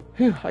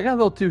 Phew, I got a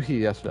little too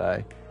heated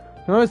yesterday.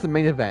 Tomorrow is the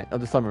main event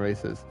of the summer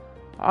races.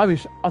 I'll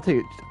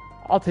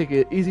take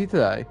it easy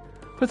today.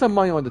 Put some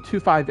money on the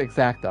 2-5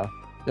 exacta.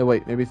 No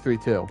wait, maybe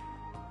 3-2.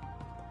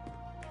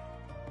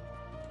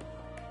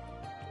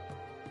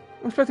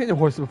 I'm expecting the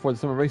horses before the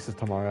summer races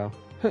tomorrow.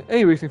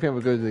 Any racing fan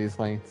would go to these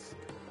lengths.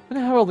 I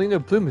wonder how Orlando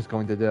Bloom is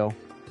going to do.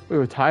 We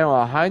retire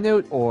on a high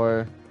note,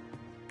 or...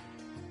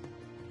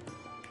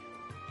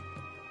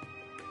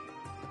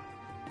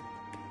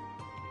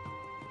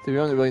 See, we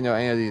don't really know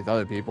any of these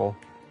other people.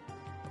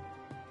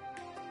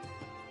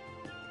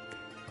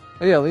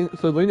 Oh yeah,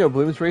 so Orlando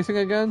Bloom is racing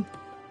again?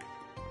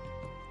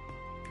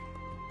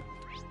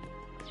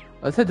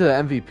 Let's head to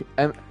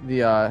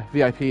the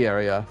VIP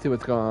area, see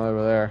what's going on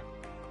over there.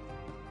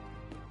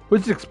 We're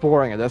just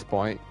exploring at this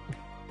point.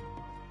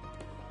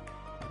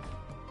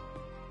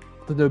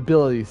 The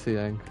nobility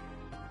seating.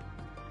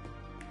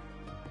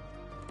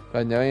 Do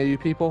I know any of you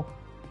people?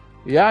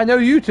 Yeah, I know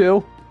you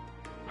two!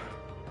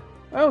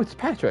 Oh, it's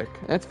Patrick.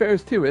 That's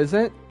Ferris too, isn't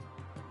it?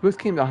 Both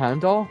came to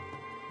Heimdall?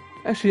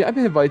 Actually, I've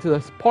been invited to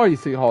this party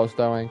City Hall is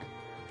throwing.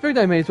 Figured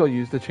I may as well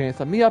use the chance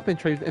to meet up and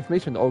trade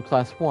information to Old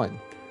Class 1. From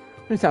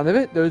the sound of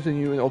it, those of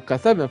you in Old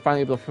Class 7 are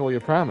finally able to fulfill your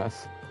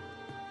promise.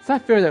 It's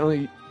not fair that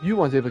only you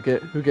ones able to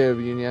get a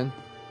reunion.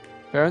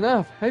 Fair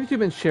enough. Haven't you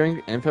been sharing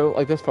info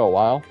like this for a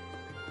while?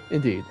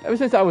 Indeed, ever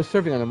since I was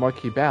serving on the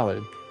Marquis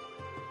Ballad.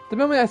 The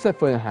moment I set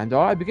foot in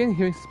Heimdall, I began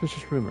hearing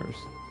suspicious rumors.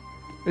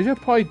 Is your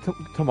party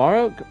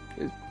tomorrow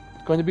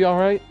going to be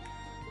alright?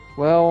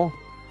 Well,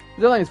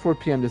 the deadline is 4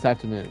 PM this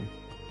afternoon.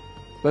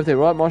 But if they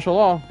roll out martial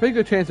law, pretty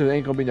good chance there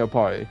ain't gonna be no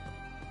party.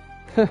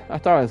 I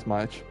thought as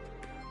much.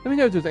 Let me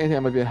know if there's anything I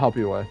might be able to help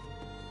you with.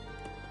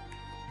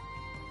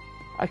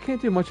 I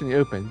can't do much in the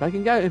open, but I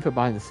can gather info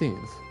behind the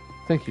scenes.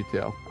 Thank you,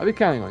 Teal. I'll be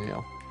counting on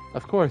you.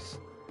 Of course.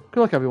 Good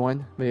luck,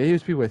 everyone. May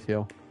Aeus be with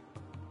you.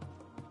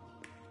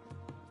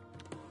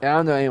 Yeah, I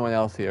don't know anyone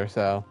else here,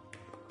 so...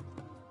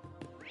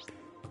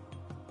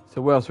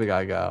 So where else we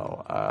gotta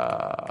go?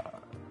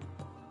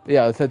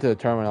 Yeah, let's head to the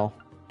terminal.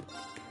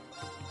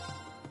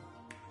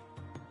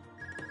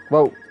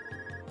 Whoa.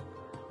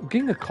 I'm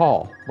getting a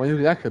call. Wonder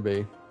who that could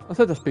be. Let's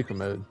set the speaker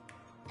mode.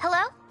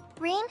 Hello?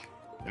 Rean?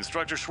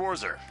 Instructor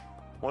Schwarzer,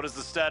 what is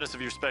the status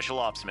of your special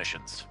ops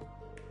missions?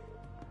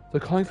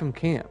 They're calling from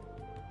camp.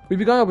 We've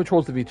begun our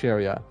patrols of each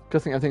area.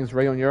 Guessing everything's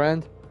ready on your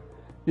end?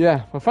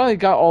 Yeah, we finally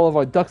got all of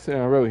our ducks in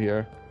a row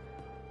here.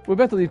 We're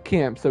about to leave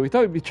camp, so we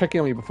thought we'd be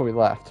checking on you before we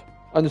left.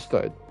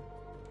 Understood.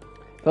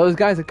 Those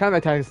guys have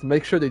contacted us to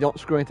make sure they don't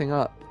screw anything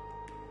up.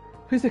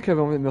 Please take care of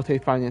them with military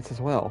finance as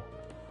well.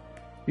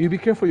 You be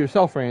careful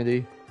yourself,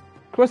 Randy.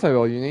 Of course I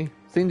will, Uni.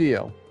 Same to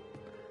you.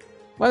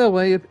 By the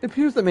way, it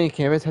appears the main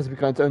campus has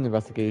begun its own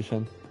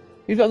investigation.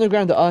 Leave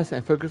underground to us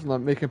and focus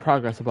on making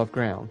progress above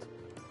ground.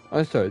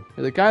 Understood.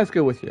 May the guys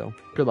go with you.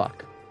 Good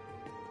luck.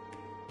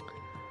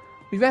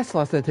 We've asked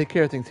Celeste to take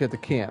care of things here at the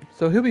camp,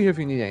 so he'll be here if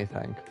you need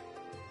anything.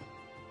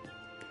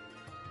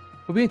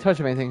 We'll be in touch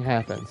if anything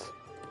happens.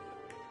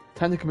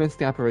 Time to commence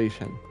the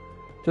operation.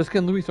 Jessica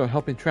and Luis are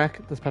helping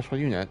track the special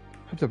unit.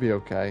 Hope they'll be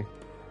okay.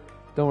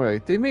 Don't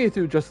worry, they made it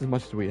through just as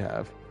much as we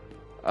have.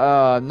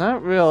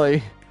 Not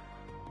really.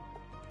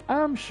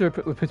 I'm sure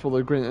with Principal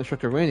Lagrin and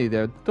Instructor Randy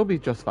there, they'll be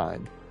just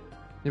fine.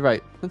 You're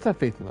right, let's have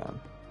faith in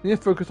them. We need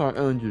to focus on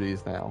our own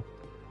duties now.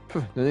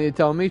 No need to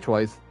tell me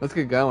twice. Let's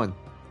get going.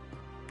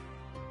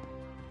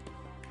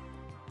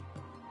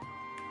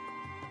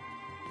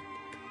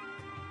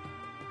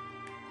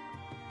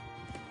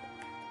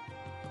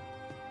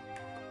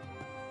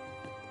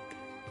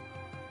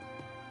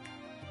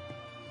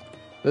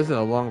 This is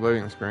a long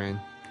loading screen.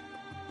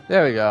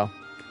 There we go.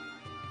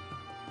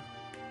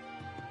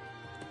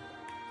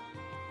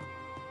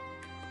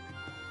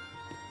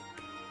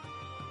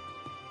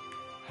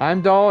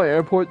 Heimdall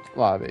Airport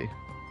lobby.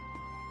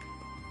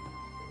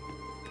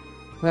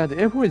 Man, the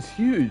airport is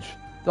huge.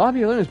 The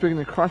lobby alone is bigger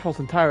than Crossfell's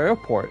entire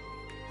airport.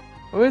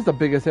 Well, it is the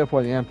biggest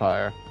airport in the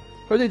Empire.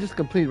 Heard they just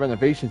completed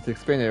renovations to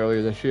expand it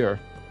earlier this year.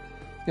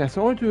 Yeah,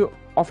 so in order to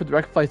offer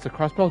direct flights to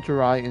Crossbell,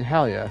 Jirai, and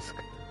Haliask,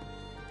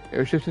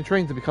 airships and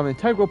trains have become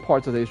integral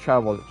parts of today's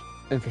travel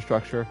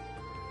infrastructure.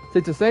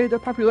 Safe to say, their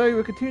popularity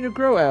will continue to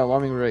grow at an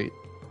alarming rate.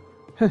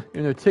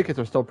 Even though tickets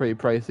are still pretty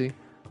pricey.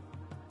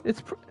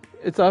 It's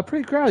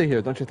pretty crowded here,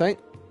 don't you think?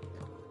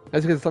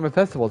 That's because the summer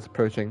festival is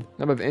approaching. The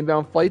number of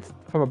inbound flights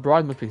from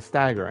abroad must be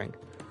staggering.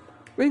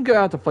 We can go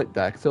out to flight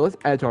deck, so let's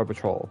add to our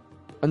patrol.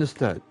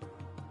 Understood.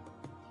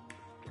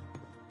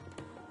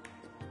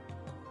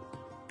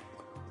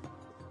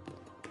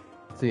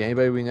 See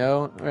anybody we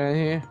know around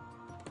here?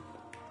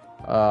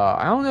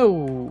 I don't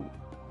know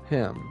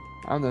him.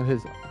 I don't know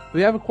his. Do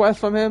we have a quest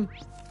from him?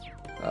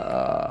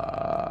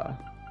 Got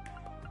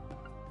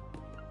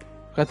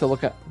to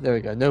look at. There we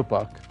go.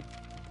 Notebook.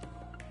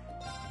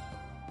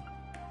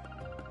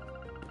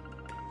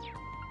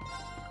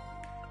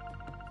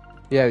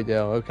 Yeah, we do.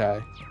 Okay.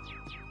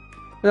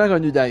 We're not gonna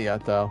do that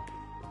yet, though.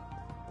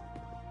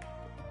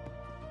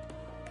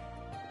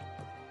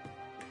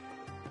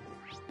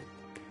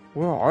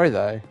 Where are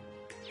they?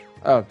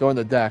 Oh, they're on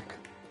the deck.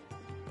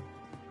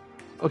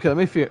 Okay, let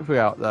me figure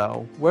out,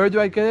 though. Where do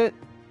I get it?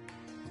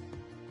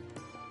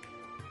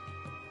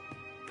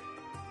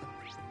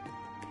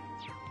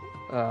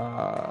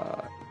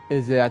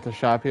 Is it at the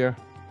shop here?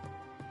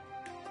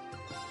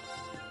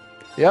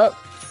 Yep.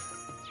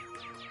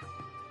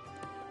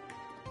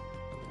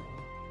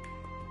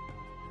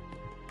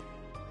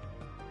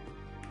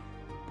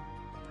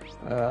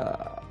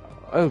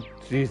 Oh,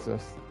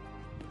 Jesus.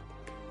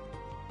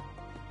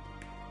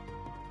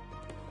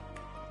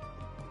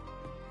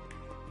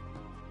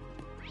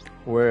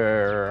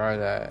 Where are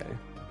they?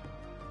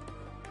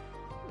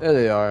 There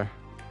they are.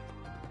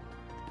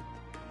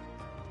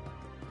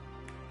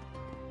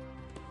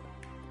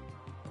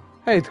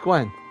 Hey, it's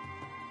Gwen.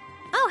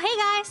 Oh, hey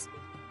guys.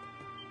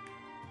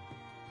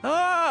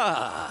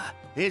 Ah,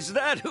 is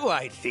that who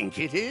I think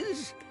it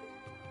is?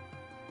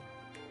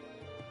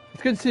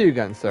 It's good to see you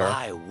again, sir.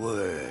 My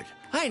word,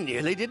 I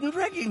nearly didn't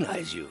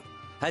recognize you.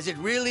 Has it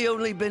really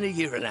only been a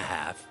year and a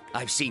half?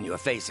 I've seen your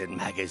face in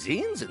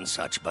magazines and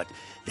such, but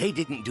they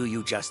didn't do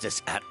you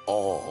justice at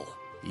all.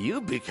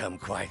 You've become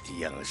quite the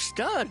young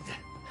stud.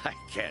 I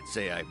can't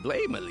say I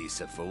blame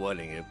Elisa for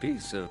wanting a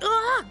piece of...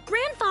 Ugh,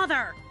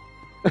 grandfather!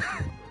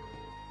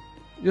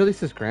 You're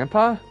Lisa's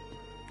grandpa?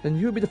 Then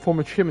you would be the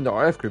former chairman of the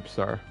RF group,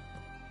 sir.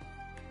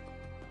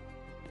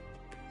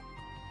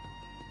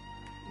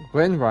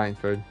 Gwen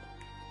Rhineford.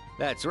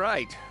 That's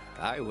right.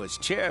 I was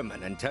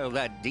chairman until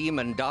that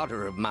demon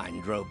daughter of mine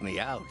drove me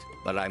out.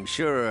 But I'm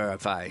sure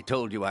if I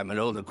told you I'm an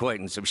old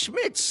acquaintance of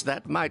Schmidt's,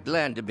 that might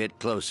land a bit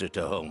closer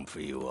to home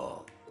for you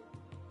all.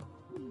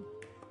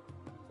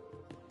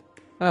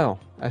 Oh,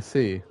 I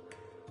see.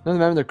 Another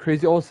member of the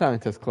Crazy Old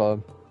Scientist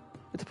Club.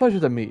 It's a pleasure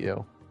to meet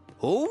you.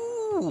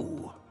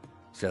 Oh,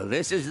 so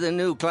this is the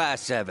new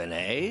Class 7,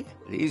 eh?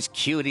 These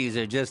cuties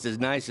are just as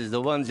nice as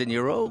the ones in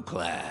your old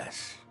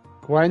class.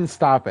 Gwen,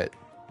 stop it.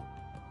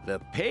 The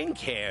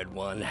pink-haired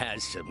one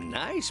has some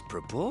nice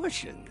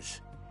proportions.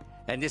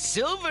 And the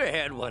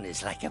silver-haired one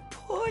is like a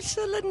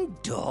porcelain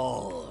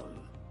doll.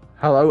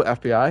 Hello,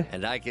 FBI.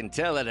 And I can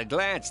tell at a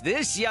glance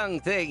this young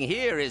thing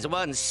here is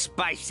one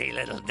spicy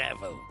little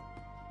devil.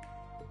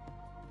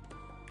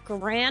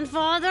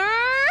 Grandfather?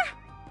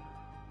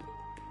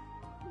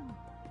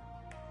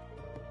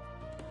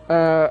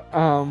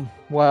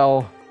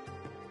 Well,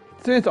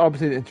 students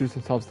obviously introduce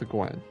themselves to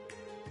Gwen.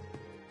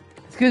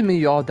 Excuse me,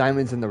 y'all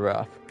diamonds in the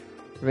rough.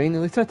 Rain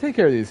and Lisa, take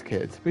care of these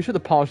kids. Be sure to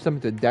polish them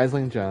into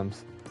dazzling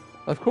gems.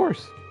 Of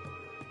course.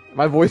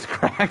 My voice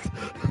cracked.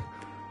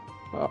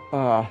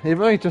 They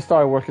really just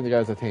started working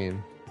together as a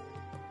team.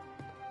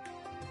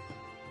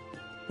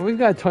 Well, we've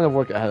got a ton of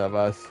work ahead of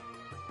us.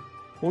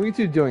 What are you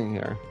two doing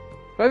here?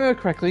 If I remember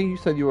correctly, you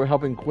said you were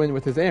helping Gwen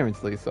with his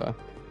errands, Lisa.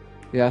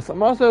 Yes,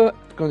 I'm also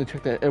going to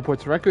check the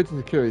airport's records and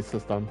security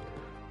system.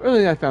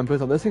 Earlier I found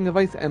both a listening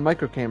device and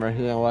micro camera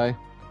hidden away.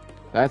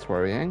 That's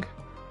worrying.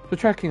 So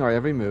tracking our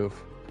every move.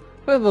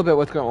 But a little bit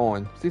what's going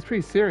on. Seems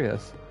pretty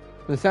serious.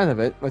 From the sound of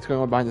it, what's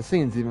going on behind the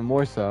scenes even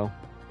more so.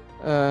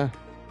 On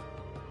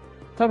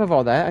top of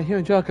all that, I hear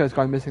Angelica has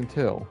gone missing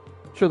too.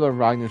 Sure Lord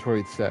Ragnar's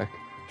worried sick.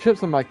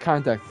 Ships some of my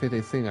contacts say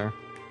they've seen her.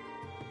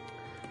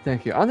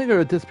 Thank you. I don't think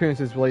her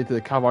disappearance is related to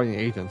the Calvarian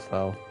agents,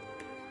 though.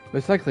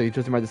 Most likely,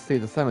 judging by the state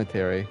of the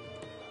cemetery.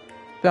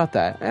 About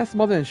that, I asked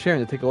Mother and Sharon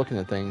to take a look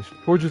into things.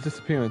 George's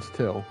disappearance,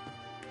 too.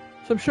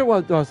 So I'm sure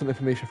we'll have some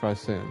information for us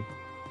soon.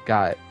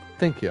 Got it.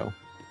 Thank you.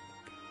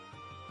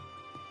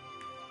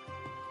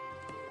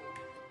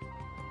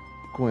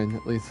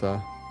 Gwen,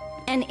 Lisa.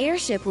 An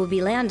airship will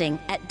be landing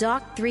at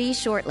Dock 3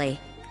 shortly.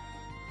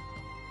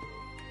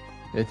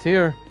 It's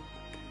here.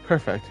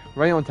 Perfect.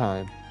 Right on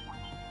time.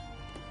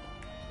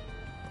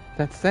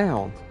 That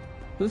sound. Is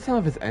it the sound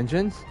of his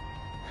engines?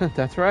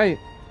 That's right.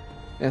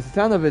 And it's the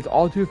sound of it is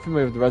all too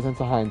familiar with the residents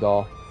of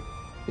Heimdall.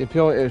 The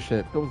Imperial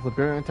airship, built with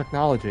Liberian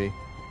technology.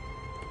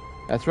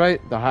 That's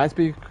right, the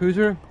high-speed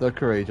cruiser, the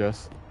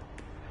Courageous.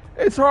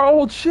 It's our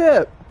old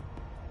ship!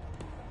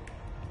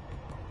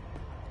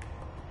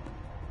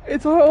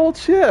 It's our old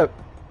ship!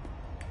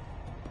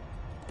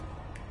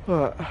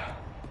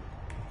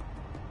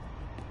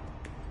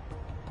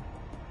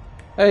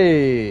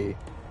 Hey!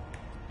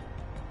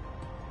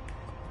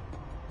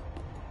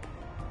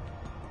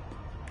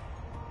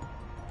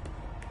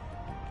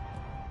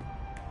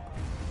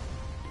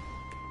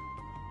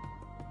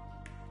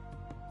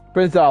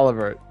 Prince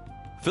Oliver.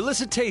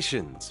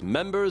 Felicitations,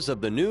 members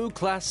of the new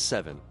Class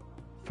 7.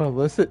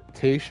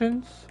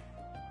 Felicitations?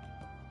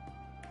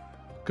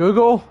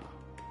 Google?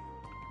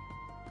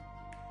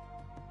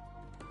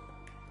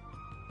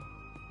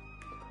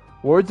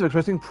 Words of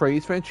expressing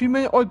praise for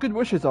achievement or good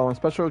wishes on a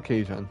special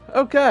occasion.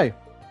 Okay.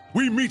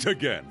 We meet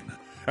again,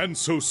 and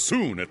so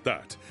soon at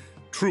that.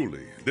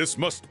 Truly, this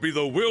must be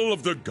the will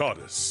of the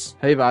goddess.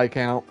 Hey,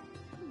 Viscount.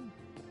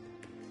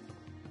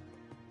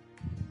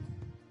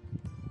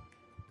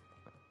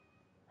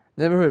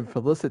 Never heard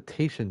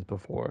felicitations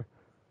before.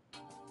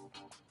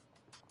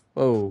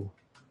 Whoa.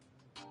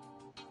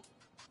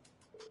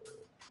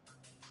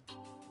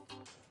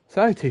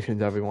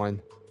 Salutations,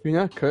 everyone.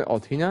 Yuna, Kurt,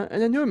 Altina,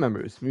 and the newer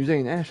members, Muse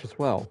and Ash as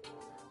well.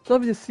 It's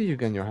lovely to see you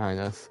again, Your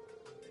Highness.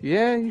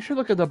 Yeah, you should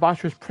look at the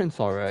debaucherous prince,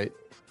 alright.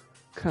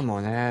 Come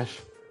on, Ash.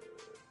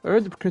 I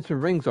heard the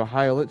Crimson Rings are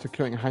high alert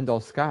securing Heimdall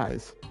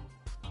skies.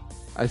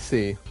 I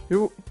see.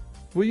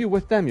 Were you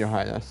with them, Your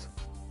Highness?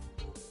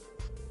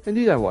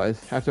 Indeed I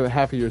was, after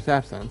half a year's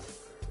absence.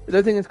 With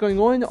everything that's going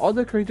on, all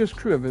the courageous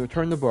crew have been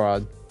returned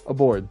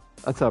aboard.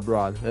 That's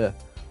abroad. Ugh.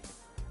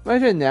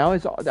 Imagine now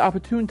is the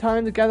opportune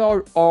time to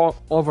gather all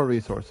of our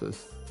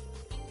resources.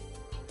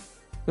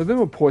 There have been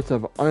reports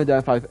of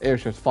unidentified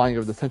airships flying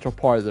over the central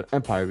part of the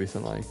Empire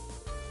recently.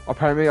 Our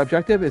primary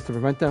objective is to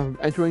prevent them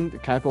from entering the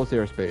capital's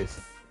airspace.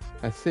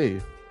 I see.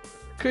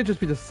 Could just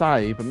be the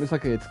Psy, but most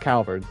likely it's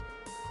Calvard.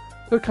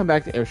 They'll come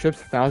back to airships,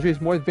 technology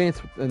is more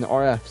advanced than the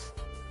RFs.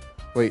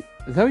 Wait,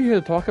 is that what you're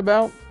here to talk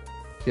about?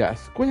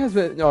 Yes, Gwen has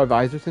been our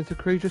advisor since the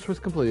Courageous was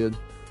completed.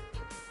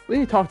 We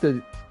need to talk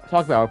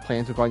about our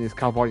plans regarding these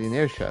Calvardian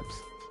airships.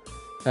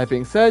 That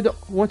being said,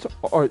 once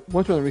we're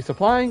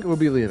resupplying, we'll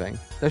be leaving.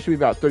 That should be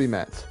about 30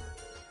 minutes.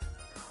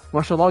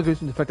 Martial law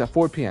goes into effect at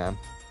 4 p.m.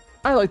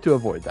 I like to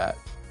avoid that.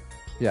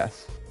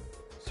 Yes.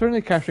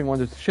 Certainly capturing one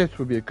of those ships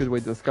would be a good way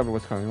to discover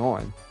what's going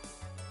on.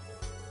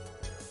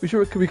 We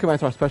should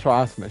recommence our special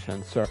ops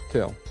mission, sir,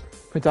 too.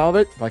 Prince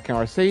Albert, Viscount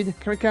Arcade,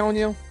 can we count on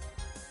you?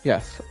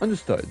 Yes,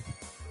 understood.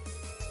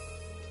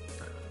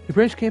 The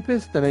branch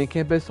campus, the main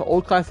campus,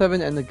 Old Class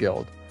 7, and the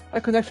Guild. I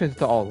have connections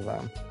to all of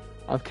them.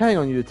 I'm counting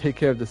on you to take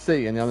care of the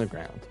city and the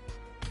underground.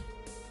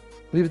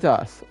 Leave it to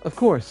us. Of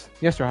course.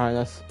 Yes, Your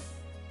Highness.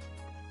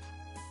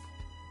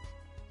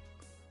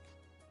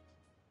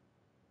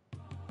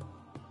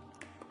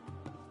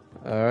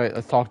 Alright,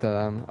 let's talk to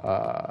them.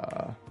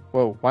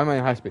 Whoa, why am I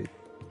in high speed?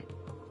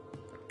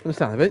 From the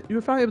sound of it, you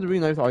were finally able to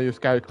reunite with all your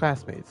scattered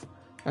classmates.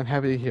 I'm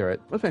happy to hear it.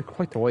 It's been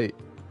quite the wait.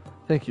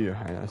 Thank you, Your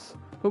Highness.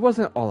 But it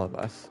wasn't all of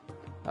us.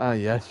 Ah,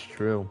 yes,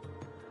 true.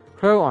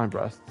 Crow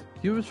Armbrust.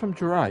 He was from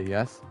Jirai,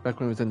 yes? Back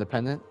when he was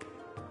independent?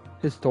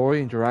 His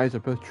story and Jirai's are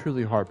both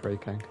truly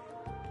heartbreaking.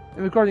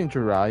 And regarding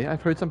Jirai,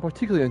 I've heard some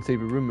particularly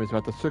unsavory rumors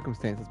about the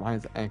circumstances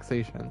behind his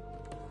annexation.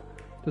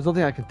 There's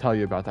nothing I can tell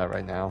you about that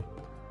right now.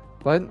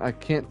 But I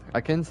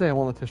can say I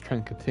won't let this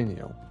trend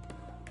continue.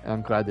 And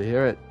I'm glad to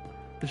hear it.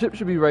 The ship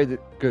should be ready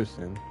to go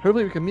soon.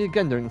 Hopefully we can meet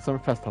again during the summer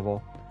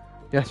festival.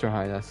 Yes, Your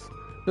Highness.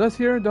 With us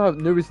here, they'll have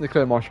no reason to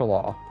declare martial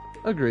law.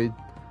 Agreed.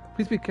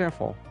 Please be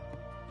careful.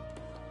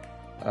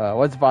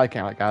 What's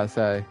Viscount, I gotta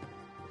say?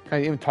 Can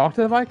I even talk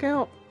to the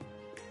Viscount?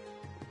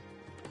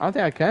 I don't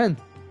think I can.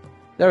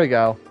 There we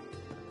go.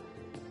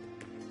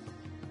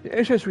 The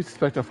airships we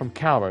suspect are from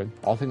Calvard,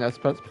 all things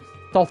that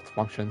stealth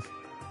functions.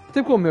 A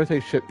typical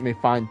military ship may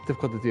find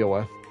difficult to deal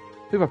with.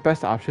 We have our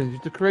best option is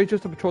use the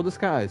Courageous to patrol the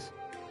skies.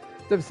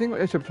 If they have a single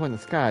airship patrolling the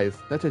skies,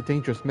 that's a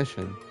dangerous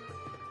mission. And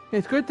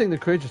it's a good thing the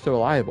Courageous is so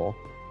reliable.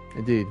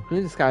 Indeed,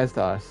 bring the skies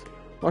to us.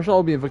 Martial law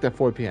will be invoked at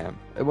 4 p.m.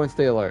 Everyone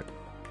stay alert.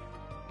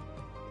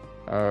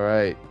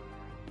 Alright.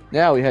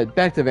 Now we head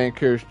back to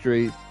Vancouver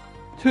Street,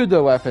 to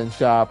the weapons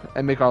shop,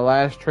 and make our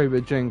last trade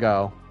with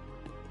Jingo.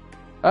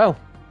 Oh.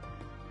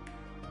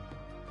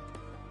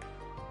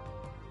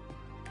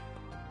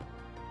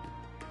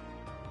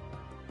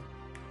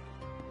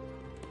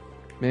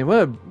 Man,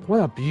 what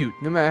a beaut.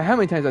 No matter how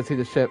many times I see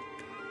the ship.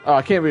 Oh,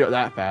 I can't read it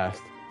that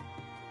fast.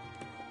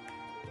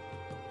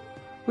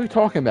 What are you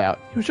talking about?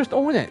 He was just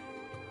on it.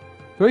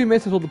 30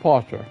 minutes until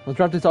departure. Let's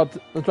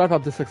wrap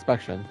up this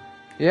inspection.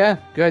 Yeah,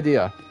 good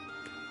idea.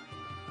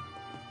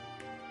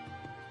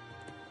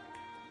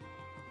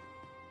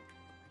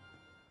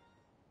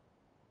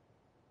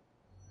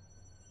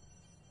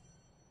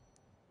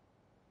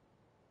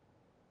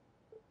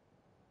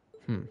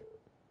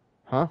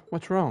 Huh?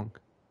 What's wrong?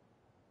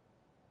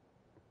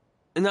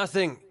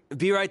 Nothing.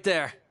 Be right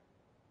there.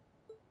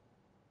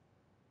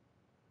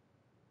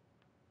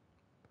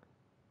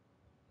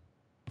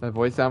 My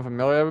voice sound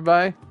familiar,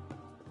 everybody?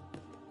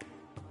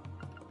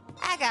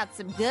 I got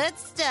some good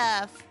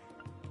stuff.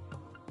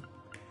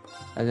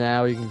 And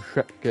now we can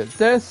get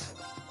this,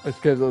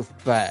 which gives us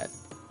that.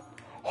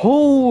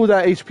 Oh,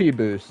 that HP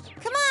boost.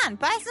 Come on,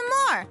 buy some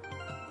more.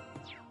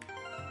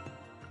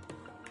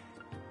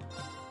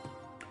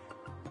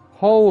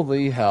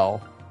 Holy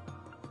hell.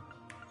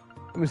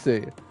 Let me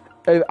see.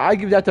 If I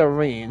give that to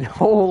Rain,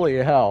 holy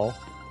hell.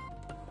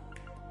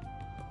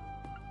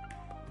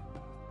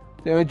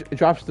 It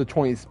drops to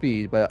 20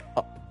 speed, but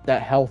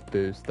that health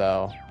boost,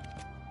 though.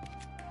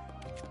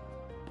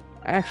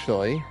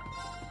 Actually...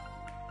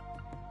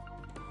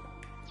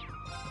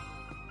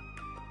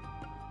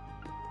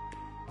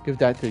 give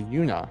that to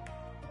Yuna.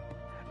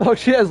 Oh,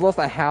 she has less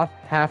than half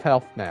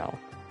health now.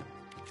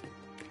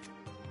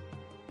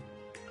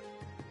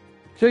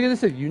 Should I give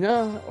this to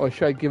Yuna, or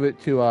should I give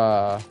it to,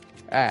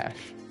 Ash?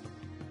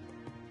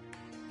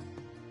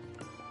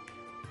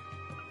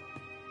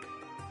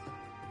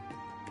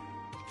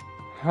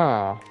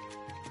 Huh.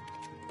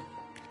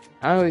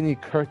 I don't really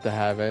need Kurt to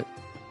have it.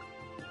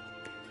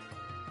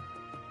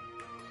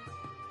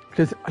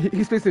 Because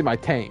he's basically my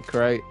tank,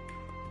 right?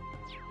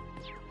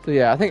 So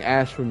yeah, I think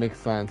Ash would make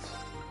sense.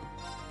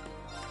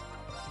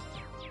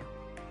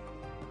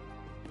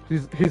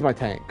 He's my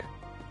tank.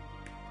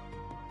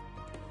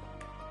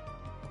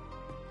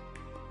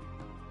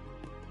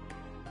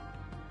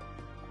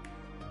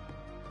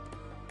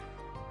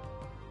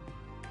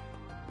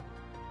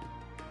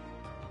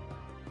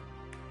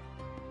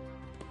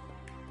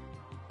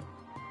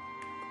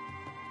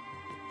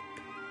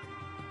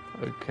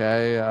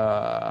 Okay,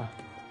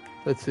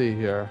 let's see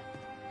here.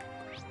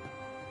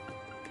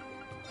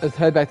 Let's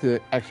head back to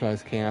the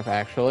exercise camp,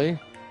 actually.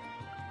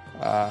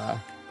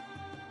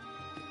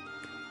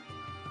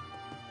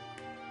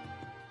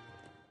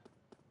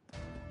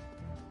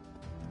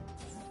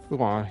 We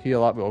want to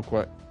heal up real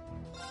quick.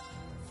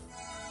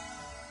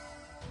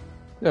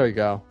 There we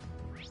go.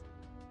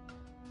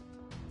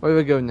 Where do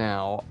we go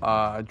now?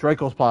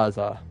 Draco's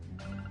Plaza.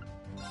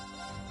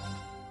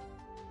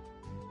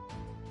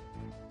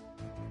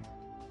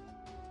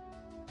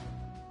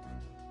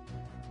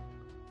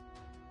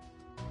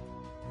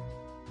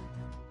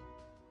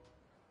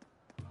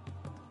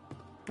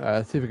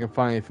 Let's see if we can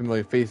find any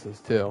familiar faces,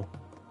 too.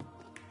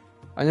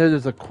 I know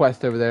there's a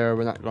quest over there.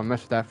 We're not going to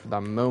mess with that for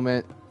the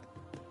moment.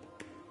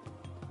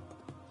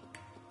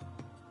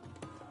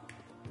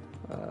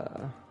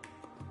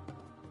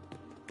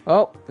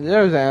 Oh,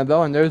 there's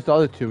Annabelle, and there's the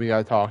other two we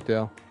gotta talk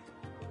to.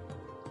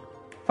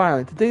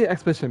 Finally, today's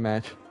exhibition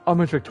match. I'll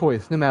emerge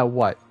victorious no matter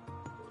what.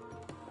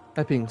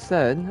 That being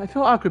said, I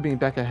feel awkward being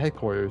back at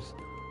headquarters.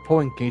 Whole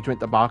engagement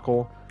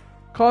debacle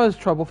caused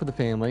trouble for the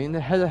family, and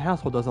the head of the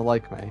household doesn't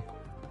like me.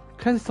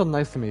 Kinda still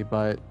nice to me,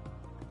 but...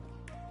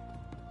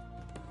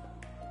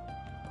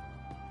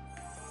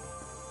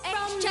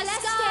 From the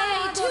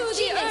sky to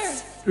the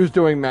earth. Who's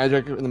doing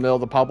magic in the middle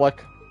of the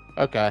public?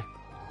 Okay.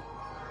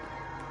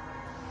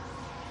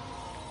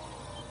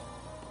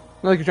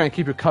 Not like you're trying to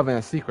keep your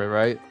covenant a secret,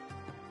 right?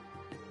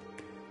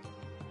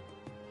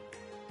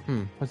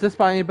 Was this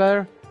spot any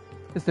better?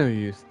 It's no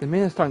use. The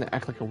man is starting to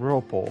act like a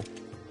whirlpool.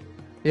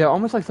 Yeah,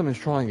 almost like someone's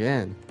drawing it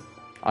in.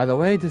 Either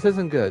way, this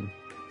isn't good.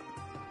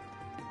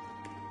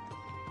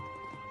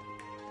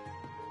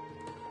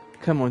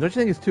 Come on, don't you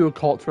think it's too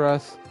occult for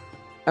us?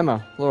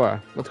 Emma,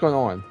 Laura, what's going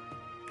on?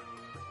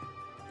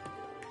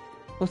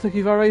 Looks like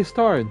you've already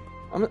started.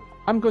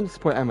 I'm going to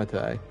support Emma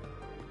today.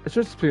 It's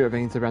just spirit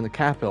veins around the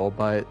capital,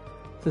 but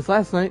since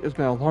last night there's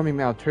been an alarming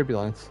amount of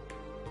turbulence.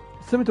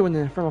 Similar to when the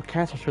Infernal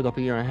Castle showed up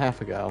a year and a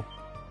half ago.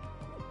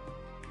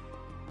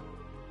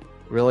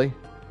 Really?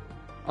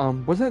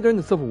 Wasn't it during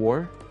the Civil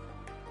War?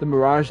 The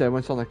mirage that I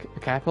once saw in the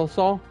capital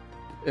saw?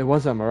 It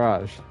wasn't a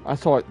mirage. I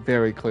saw it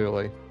very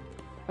clearly.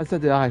 I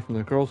said the eye from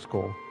the girls'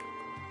 school.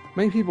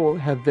 Many people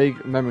have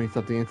vague memories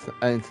of the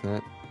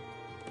incident.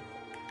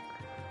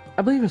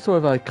 I believe it's sort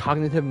of like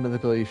cognitive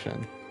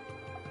manipulation.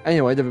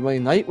 Anyway, the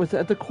Vermilion Knight was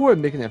at the core of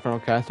making the Infernal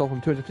Castle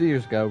from 250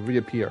 years ago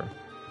reappear.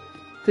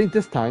 I think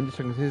this time the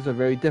circumstances are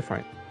very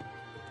different.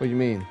 What do you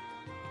mean?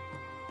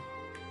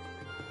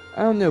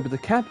 I don't know, but the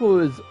capital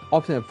is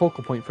often a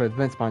focal point for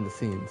events behind the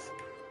scenes.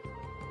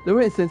 There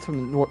were incidents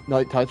from the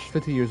Night Touched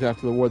 50 years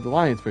after the War of the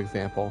Lions, for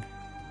example.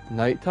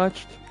 Night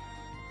Touched?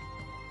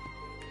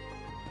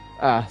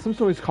 Some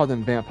stories call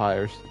them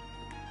vampires.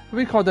 But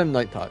we call them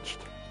Night Touched.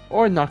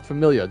 Or Noct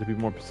Familia, to be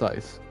more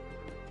precise.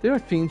 They are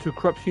fiends who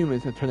corrupt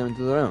humans and turn them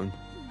into their own.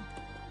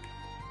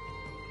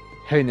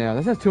 Hey now,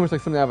 that sounds too much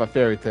like something out of a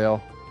fairy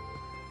tale.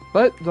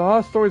 But there are a lot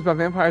of stories about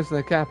vampires in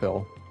the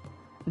capital.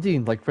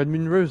 Indeed, like Fred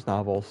Monroe's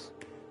novels.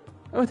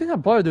 Oh, I think I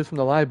borrowed those from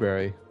the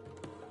library.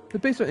 They're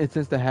based on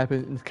incidents that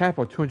happened in the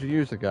capital 200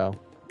 years ago.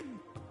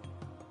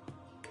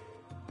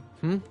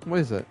 What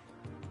is it?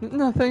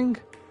 Nothing.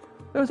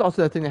 There was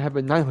also that thing that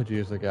happened 900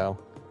 years ago.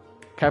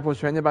 Capital was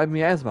surrounded by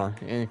miasma,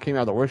 and it came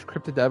out of the worst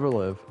cryptid to ever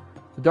live.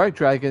 The Dark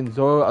Dragon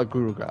Zora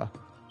Aguruga.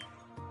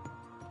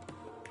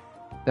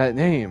 That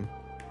name.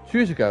 2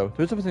 years ago,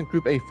 those of us in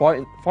Group A fought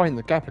in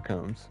the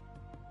catacombs.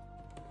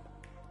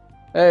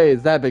 Hey,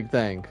 it's that big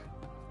thing.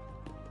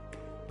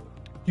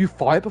 You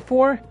fought it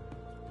before?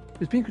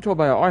 It's being controlled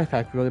by an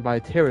artifact wielded by a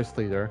terrorist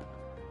leader.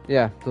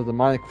 Yeah, the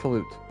demonic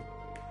flute.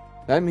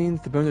 That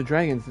means the Bone of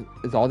Dragons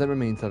is all that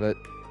remains of it.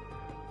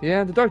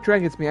 Yeah, the Dark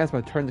Dragon's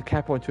miasma turned the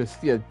capital into a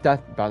sea of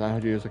death about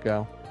 900 years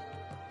ago.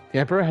 The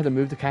Emperor had to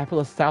move the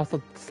capital south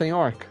of St.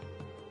 Arc.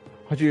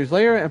 100 years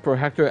later, Emperor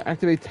Hector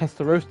activated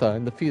Testarossa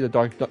and defeated the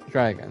Dark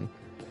Dragon.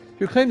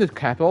 He reclaimed the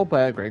capital,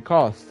 but at a great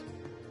cost.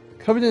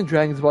 Covered in the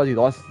dragon's blood, he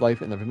lost his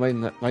life, and the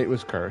Vermilion Knight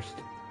was cursed.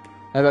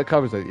 Now that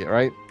covers it,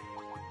 right?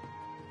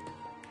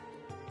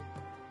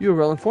 You were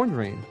well informed,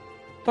 Rain.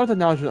 Thought that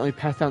knowledge was only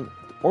passed down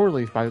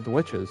orally by the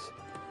witches.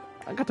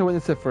 I got to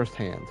witness it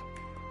firsthand.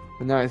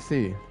 But now I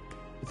see.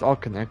 It's all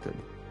connected.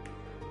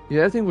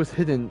 Yeah, everything was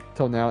hidden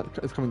till now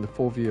it's coming to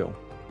full view.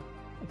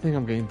 I think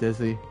I'm getting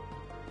dizzy.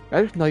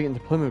 Magic Nugget and the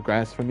plume of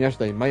grass from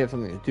yesterday might have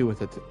something to do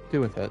with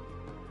it.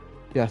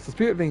 Yes, the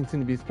spirit veins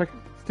seem to be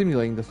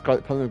stimulating the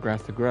scarlet plume of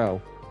grass to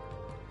grow.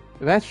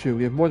 If that's true,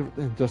 we have more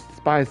than just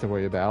spies to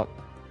worry about.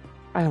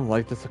 I don't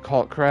like this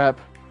occult crap.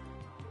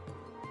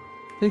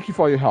 Thank you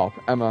for all your help,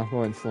 Emma,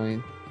 Lauren,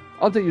 Celine.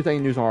 I'll update you with any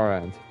news on our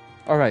end.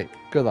 Alright,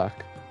 good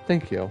luck.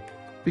 Thank you.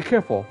 Be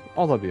careful.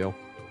 All of you.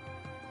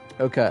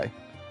 Okay.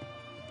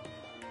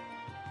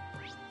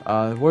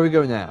 Where do we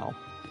go now?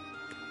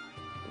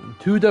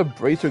 To the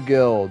Bracer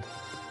Guild.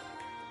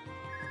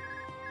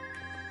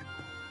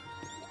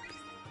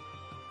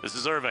 This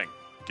is Irving.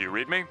 Do you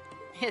read me?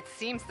 It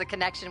seems the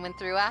connection went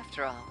through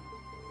after all.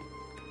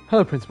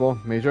 Hello, Principal.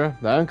 Major,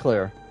 loud and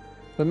clear.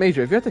 But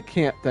Major, if you're at the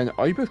camp, then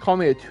are you both calling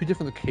me at two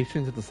different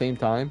locations at the same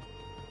time?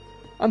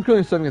 I'm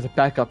currently serving as a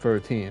backup for our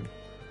team.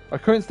 Our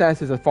current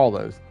status is as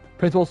follows.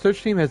 Principal's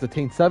search team has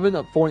detained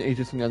 7 foreign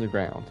agents from the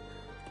underground.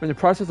 We're in the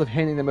process of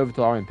handing them over to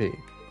the RMP.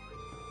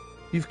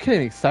 You're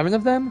kidding me? 7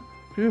 of them?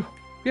 Phew,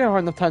 we don't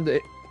have enough time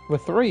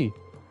with 3.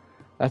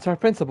 That's our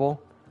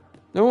principal.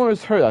 No one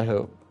was hurt, I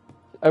hope.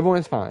 Everyone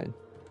is fine.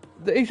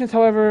 The agents,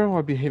 however,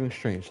 are behaving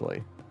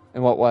strangely.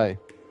 In what way?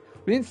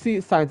 We didn't see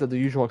signs of the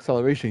usual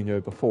acceleration you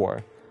noted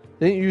before.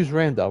 They didn't use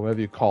Randa,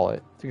 whatever you call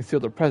it, to conceal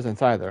their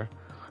presence either.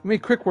 We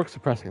made quick work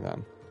suppressing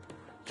them.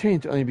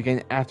 Change only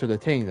began after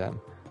detaining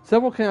them.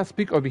 Several cannot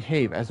speak or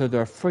behave as though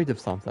they're afraid of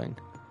something.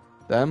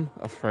 Them?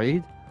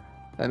 Afraid?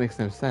 That makes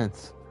no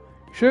sense.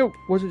 Sure it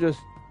wasn't just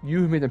you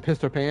who made them piss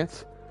their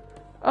pants?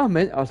 I'll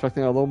admit I was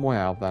expecting a little more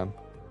out of them.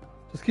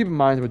 Just keep in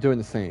mind we're doing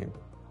the same.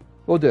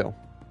 Will do.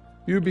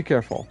 You be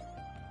careful.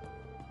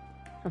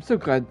 I'm so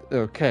glad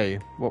they're okay.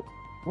 Well,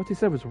 what they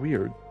said was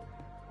weird.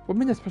 What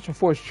made that special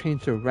force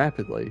change so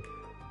rapidly?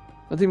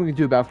 Nothing we can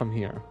do about it from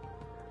here.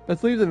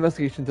 Let's leave the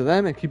investigation to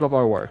them and keep up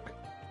our work.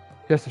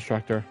 Yes,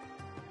 Instructor.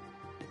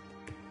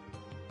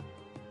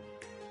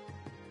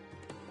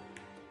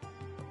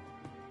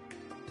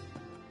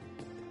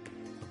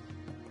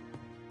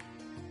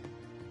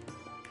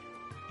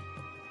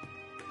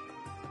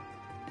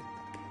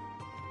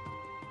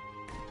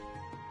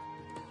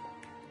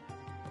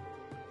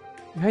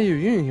 You had your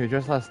union here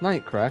just last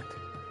night, correct?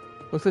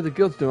 Looks like the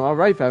guild's doing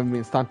alright for having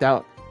been stomped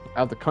out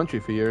of the country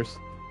for years.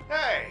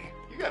 Hey,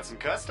 you got some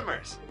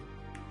customers.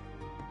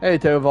 Hey,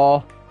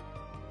 Toval.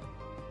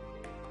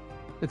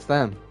 It's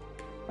them.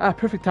 Ah,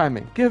 perfect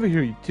timing. Get over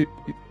here,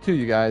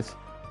 you guys.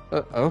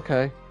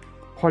 Okay.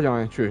 Pardon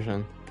our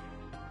intrusion.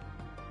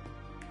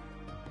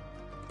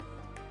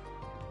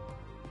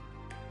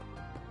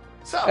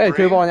 Sup, hey, Rain?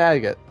 Toval and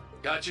Agate.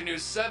 Got your new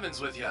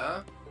 7s with you,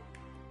 huh?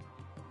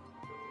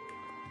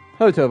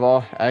 Hello,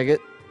 Toval,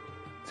 Agate.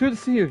 It's good to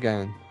see you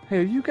again. Hey,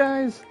 are you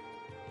guys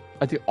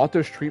at the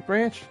Otto Street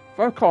branch? If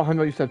I recall,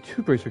 Heimdall used to have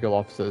 2 Bracer Guild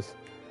offices.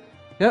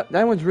 Yep,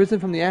 that one's risen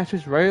from the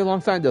ashes right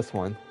alongside this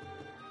one.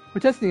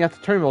 We're testing out the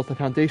terminals the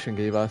Foundation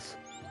gave us.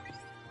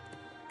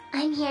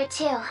 I'm here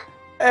too.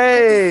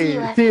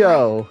 Hey,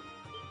 Tio!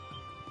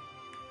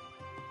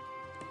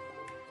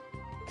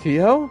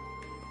 Tio?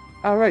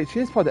 Alright, she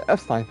is part of the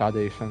Epstein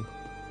Foundation.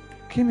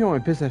 Came here on a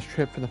business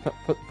trip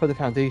for the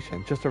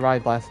Foundation, just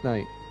arrived last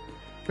night.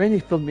 Randy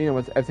filled me in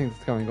with everything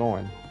that's going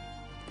on.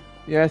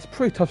 Yeah, it's a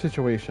pretty tough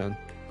situation.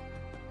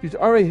 He's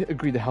already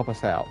agreed to help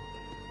us out.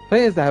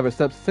 Plan is to have us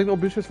set up signal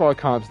boosters for our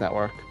comms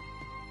network.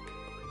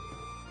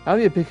 That'll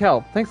be a big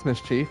help. Thanks,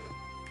 Miss Chief.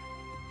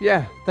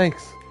 Yeah,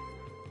 thanks.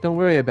 Don't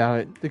worry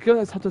about it. The guild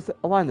has helped us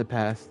a lot in the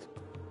past.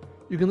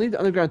 You can lead the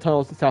underground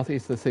tunnels to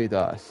southeast of the city to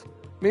us.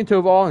 Me and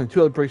Toval and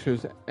 2 other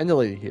bracers and the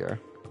lady here.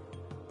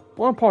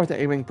 We're on par with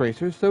the A-Wing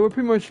bracers, so we're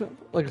pretty much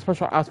like a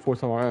special ops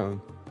force of our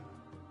own.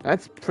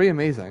 That's pretty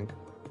amazing.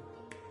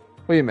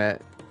 Wait a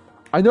minute.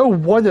 I know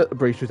one of the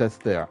bracers that's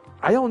there.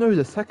 I don't know who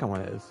the second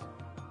one is.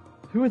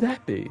 Who would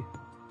that be?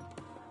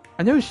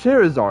 I know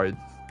Sherazard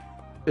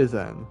is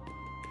in.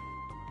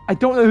 I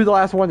don't know who the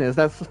last one is.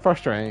 That's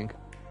frustrating.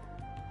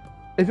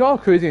 If y'all are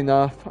crazy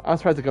enough, I'm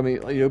surprised they're gonna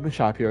be the open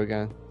shop here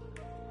again.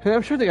 And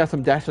I'm sure they got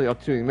some dastardly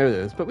ulterior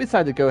motives, but we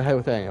decided to go ahead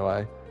with it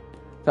anyway.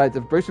 Besides,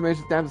 if Bracer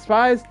manages to nab the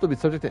spies, they'll be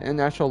subject to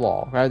international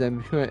law, rather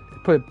than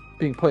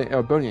being put in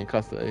Erebonian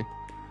custody.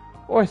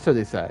 Or so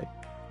they say.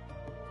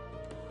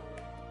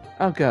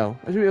 I'll go.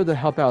 I should be able to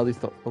help out at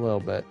least a little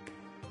bit.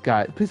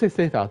 Got it. Please stay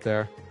safe out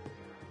there.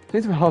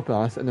 Thanks for helping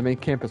us and the main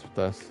campus with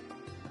this.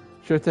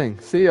 Sure thing.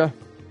 See ya.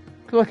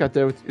 Good luck out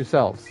there with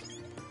yourselves.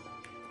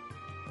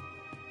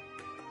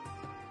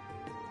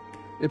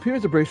 It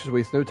appears the Bracers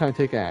waste no time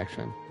taking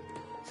action.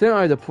 Sam and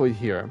I are deployed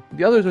here.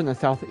 The others are in the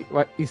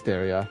southeast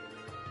area.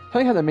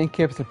 Telling how the main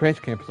campus and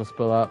branch campus will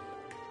split up.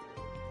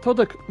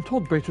 I'm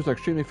told Bracers are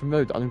extremely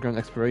familiar with underground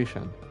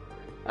exploration.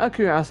 Out of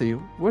curiosity,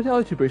 where are the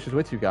other two Bracers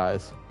with you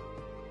guys?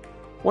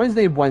 One's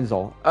named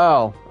Wenzel.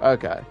 Oh,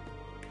 okay.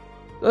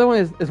 The other one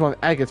is one of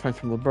Agate's friends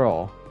from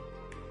Liberal.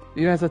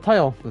 He has a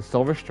title, the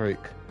Silver Streak.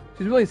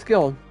 She's really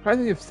skilled,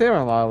 reminds me of Sarah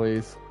in a lot of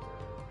ways.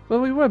 But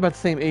we were about the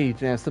same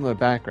age and have similar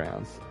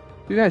backgrounds.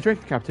 We had a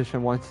drinking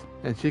competition once,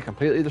 and she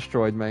completely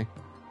destroyed me.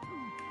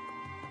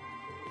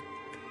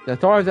 The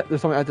thought that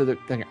there's someone out there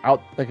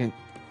that can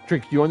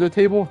drink you under the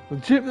table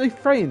legitimately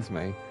frightens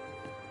me.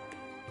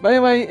 But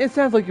anyway, it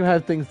sounds like you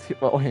have things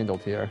well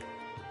handled here.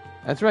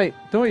 That's right,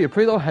 don't worry your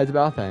pretty little heads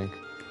about a thing.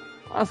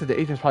 Honestly, the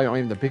agents probably aren't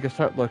even the biggest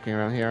threat lurking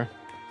around here.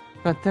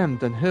 Not them,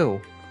 then who?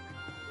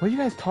 What are you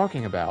guys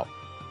talking about?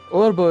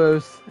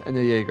 Ouroboros and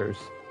the Jaegers.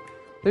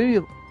 They may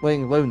be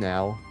laying low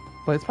now,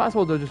 but it's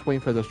possible they're just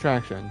waiting for a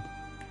distraction.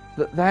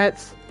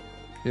 That's...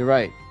 You're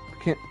right.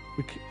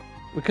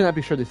 We cannot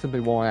be sure they simply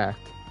won't act.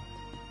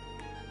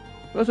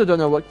 We also don't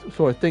know what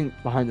sort of thing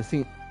behind the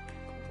scenes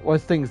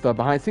the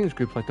behind the scenes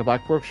groups like the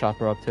Black Workshop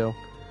are up to.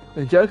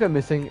 With Angelica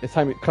missing, it's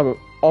time to cover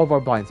all of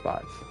our blind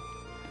spots.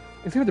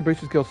 It seems the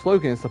Bracers Guild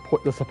slogan is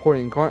the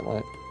supporting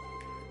gauntlet.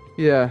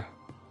 Yeah.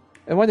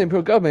 And why the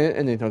Imperial Government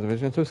and the Intel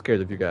Division are so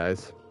scared of you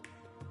guys.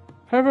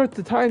 However,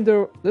 this time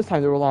they're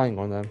relying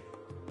on them.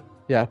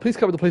 Yeah, please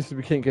cover the places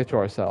we can't get to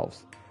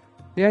ourselves.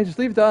 Yeah, just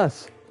leave it to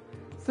us.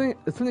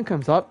 If something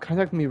comes up,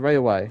 contact me right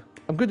away.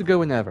 I'm good to go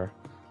whenever.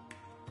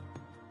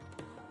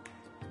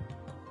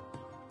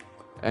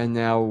 And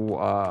now,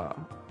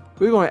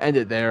 we're going to end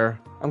it there.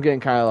 I'm getting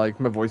kind of like,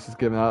 my voice is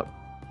giving up.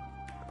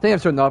 I think I've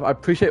started enough. I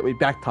appreciate we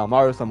back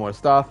tomorrow, some more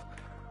stuff.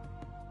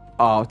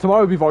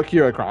 Tomorrow will be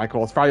Valkyria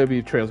Chronicles. Friday will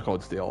be Trails of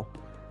Cold Steel.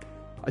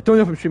 I don't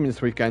know if I'm streaming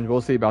this weekend.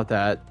 We'll see about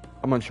that.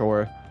 I'm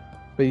unsure.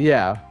 But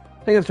yeah,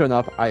 I think I've started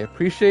enough. I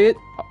appreciate it.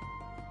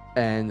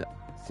 And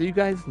see you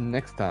guys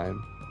next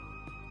time.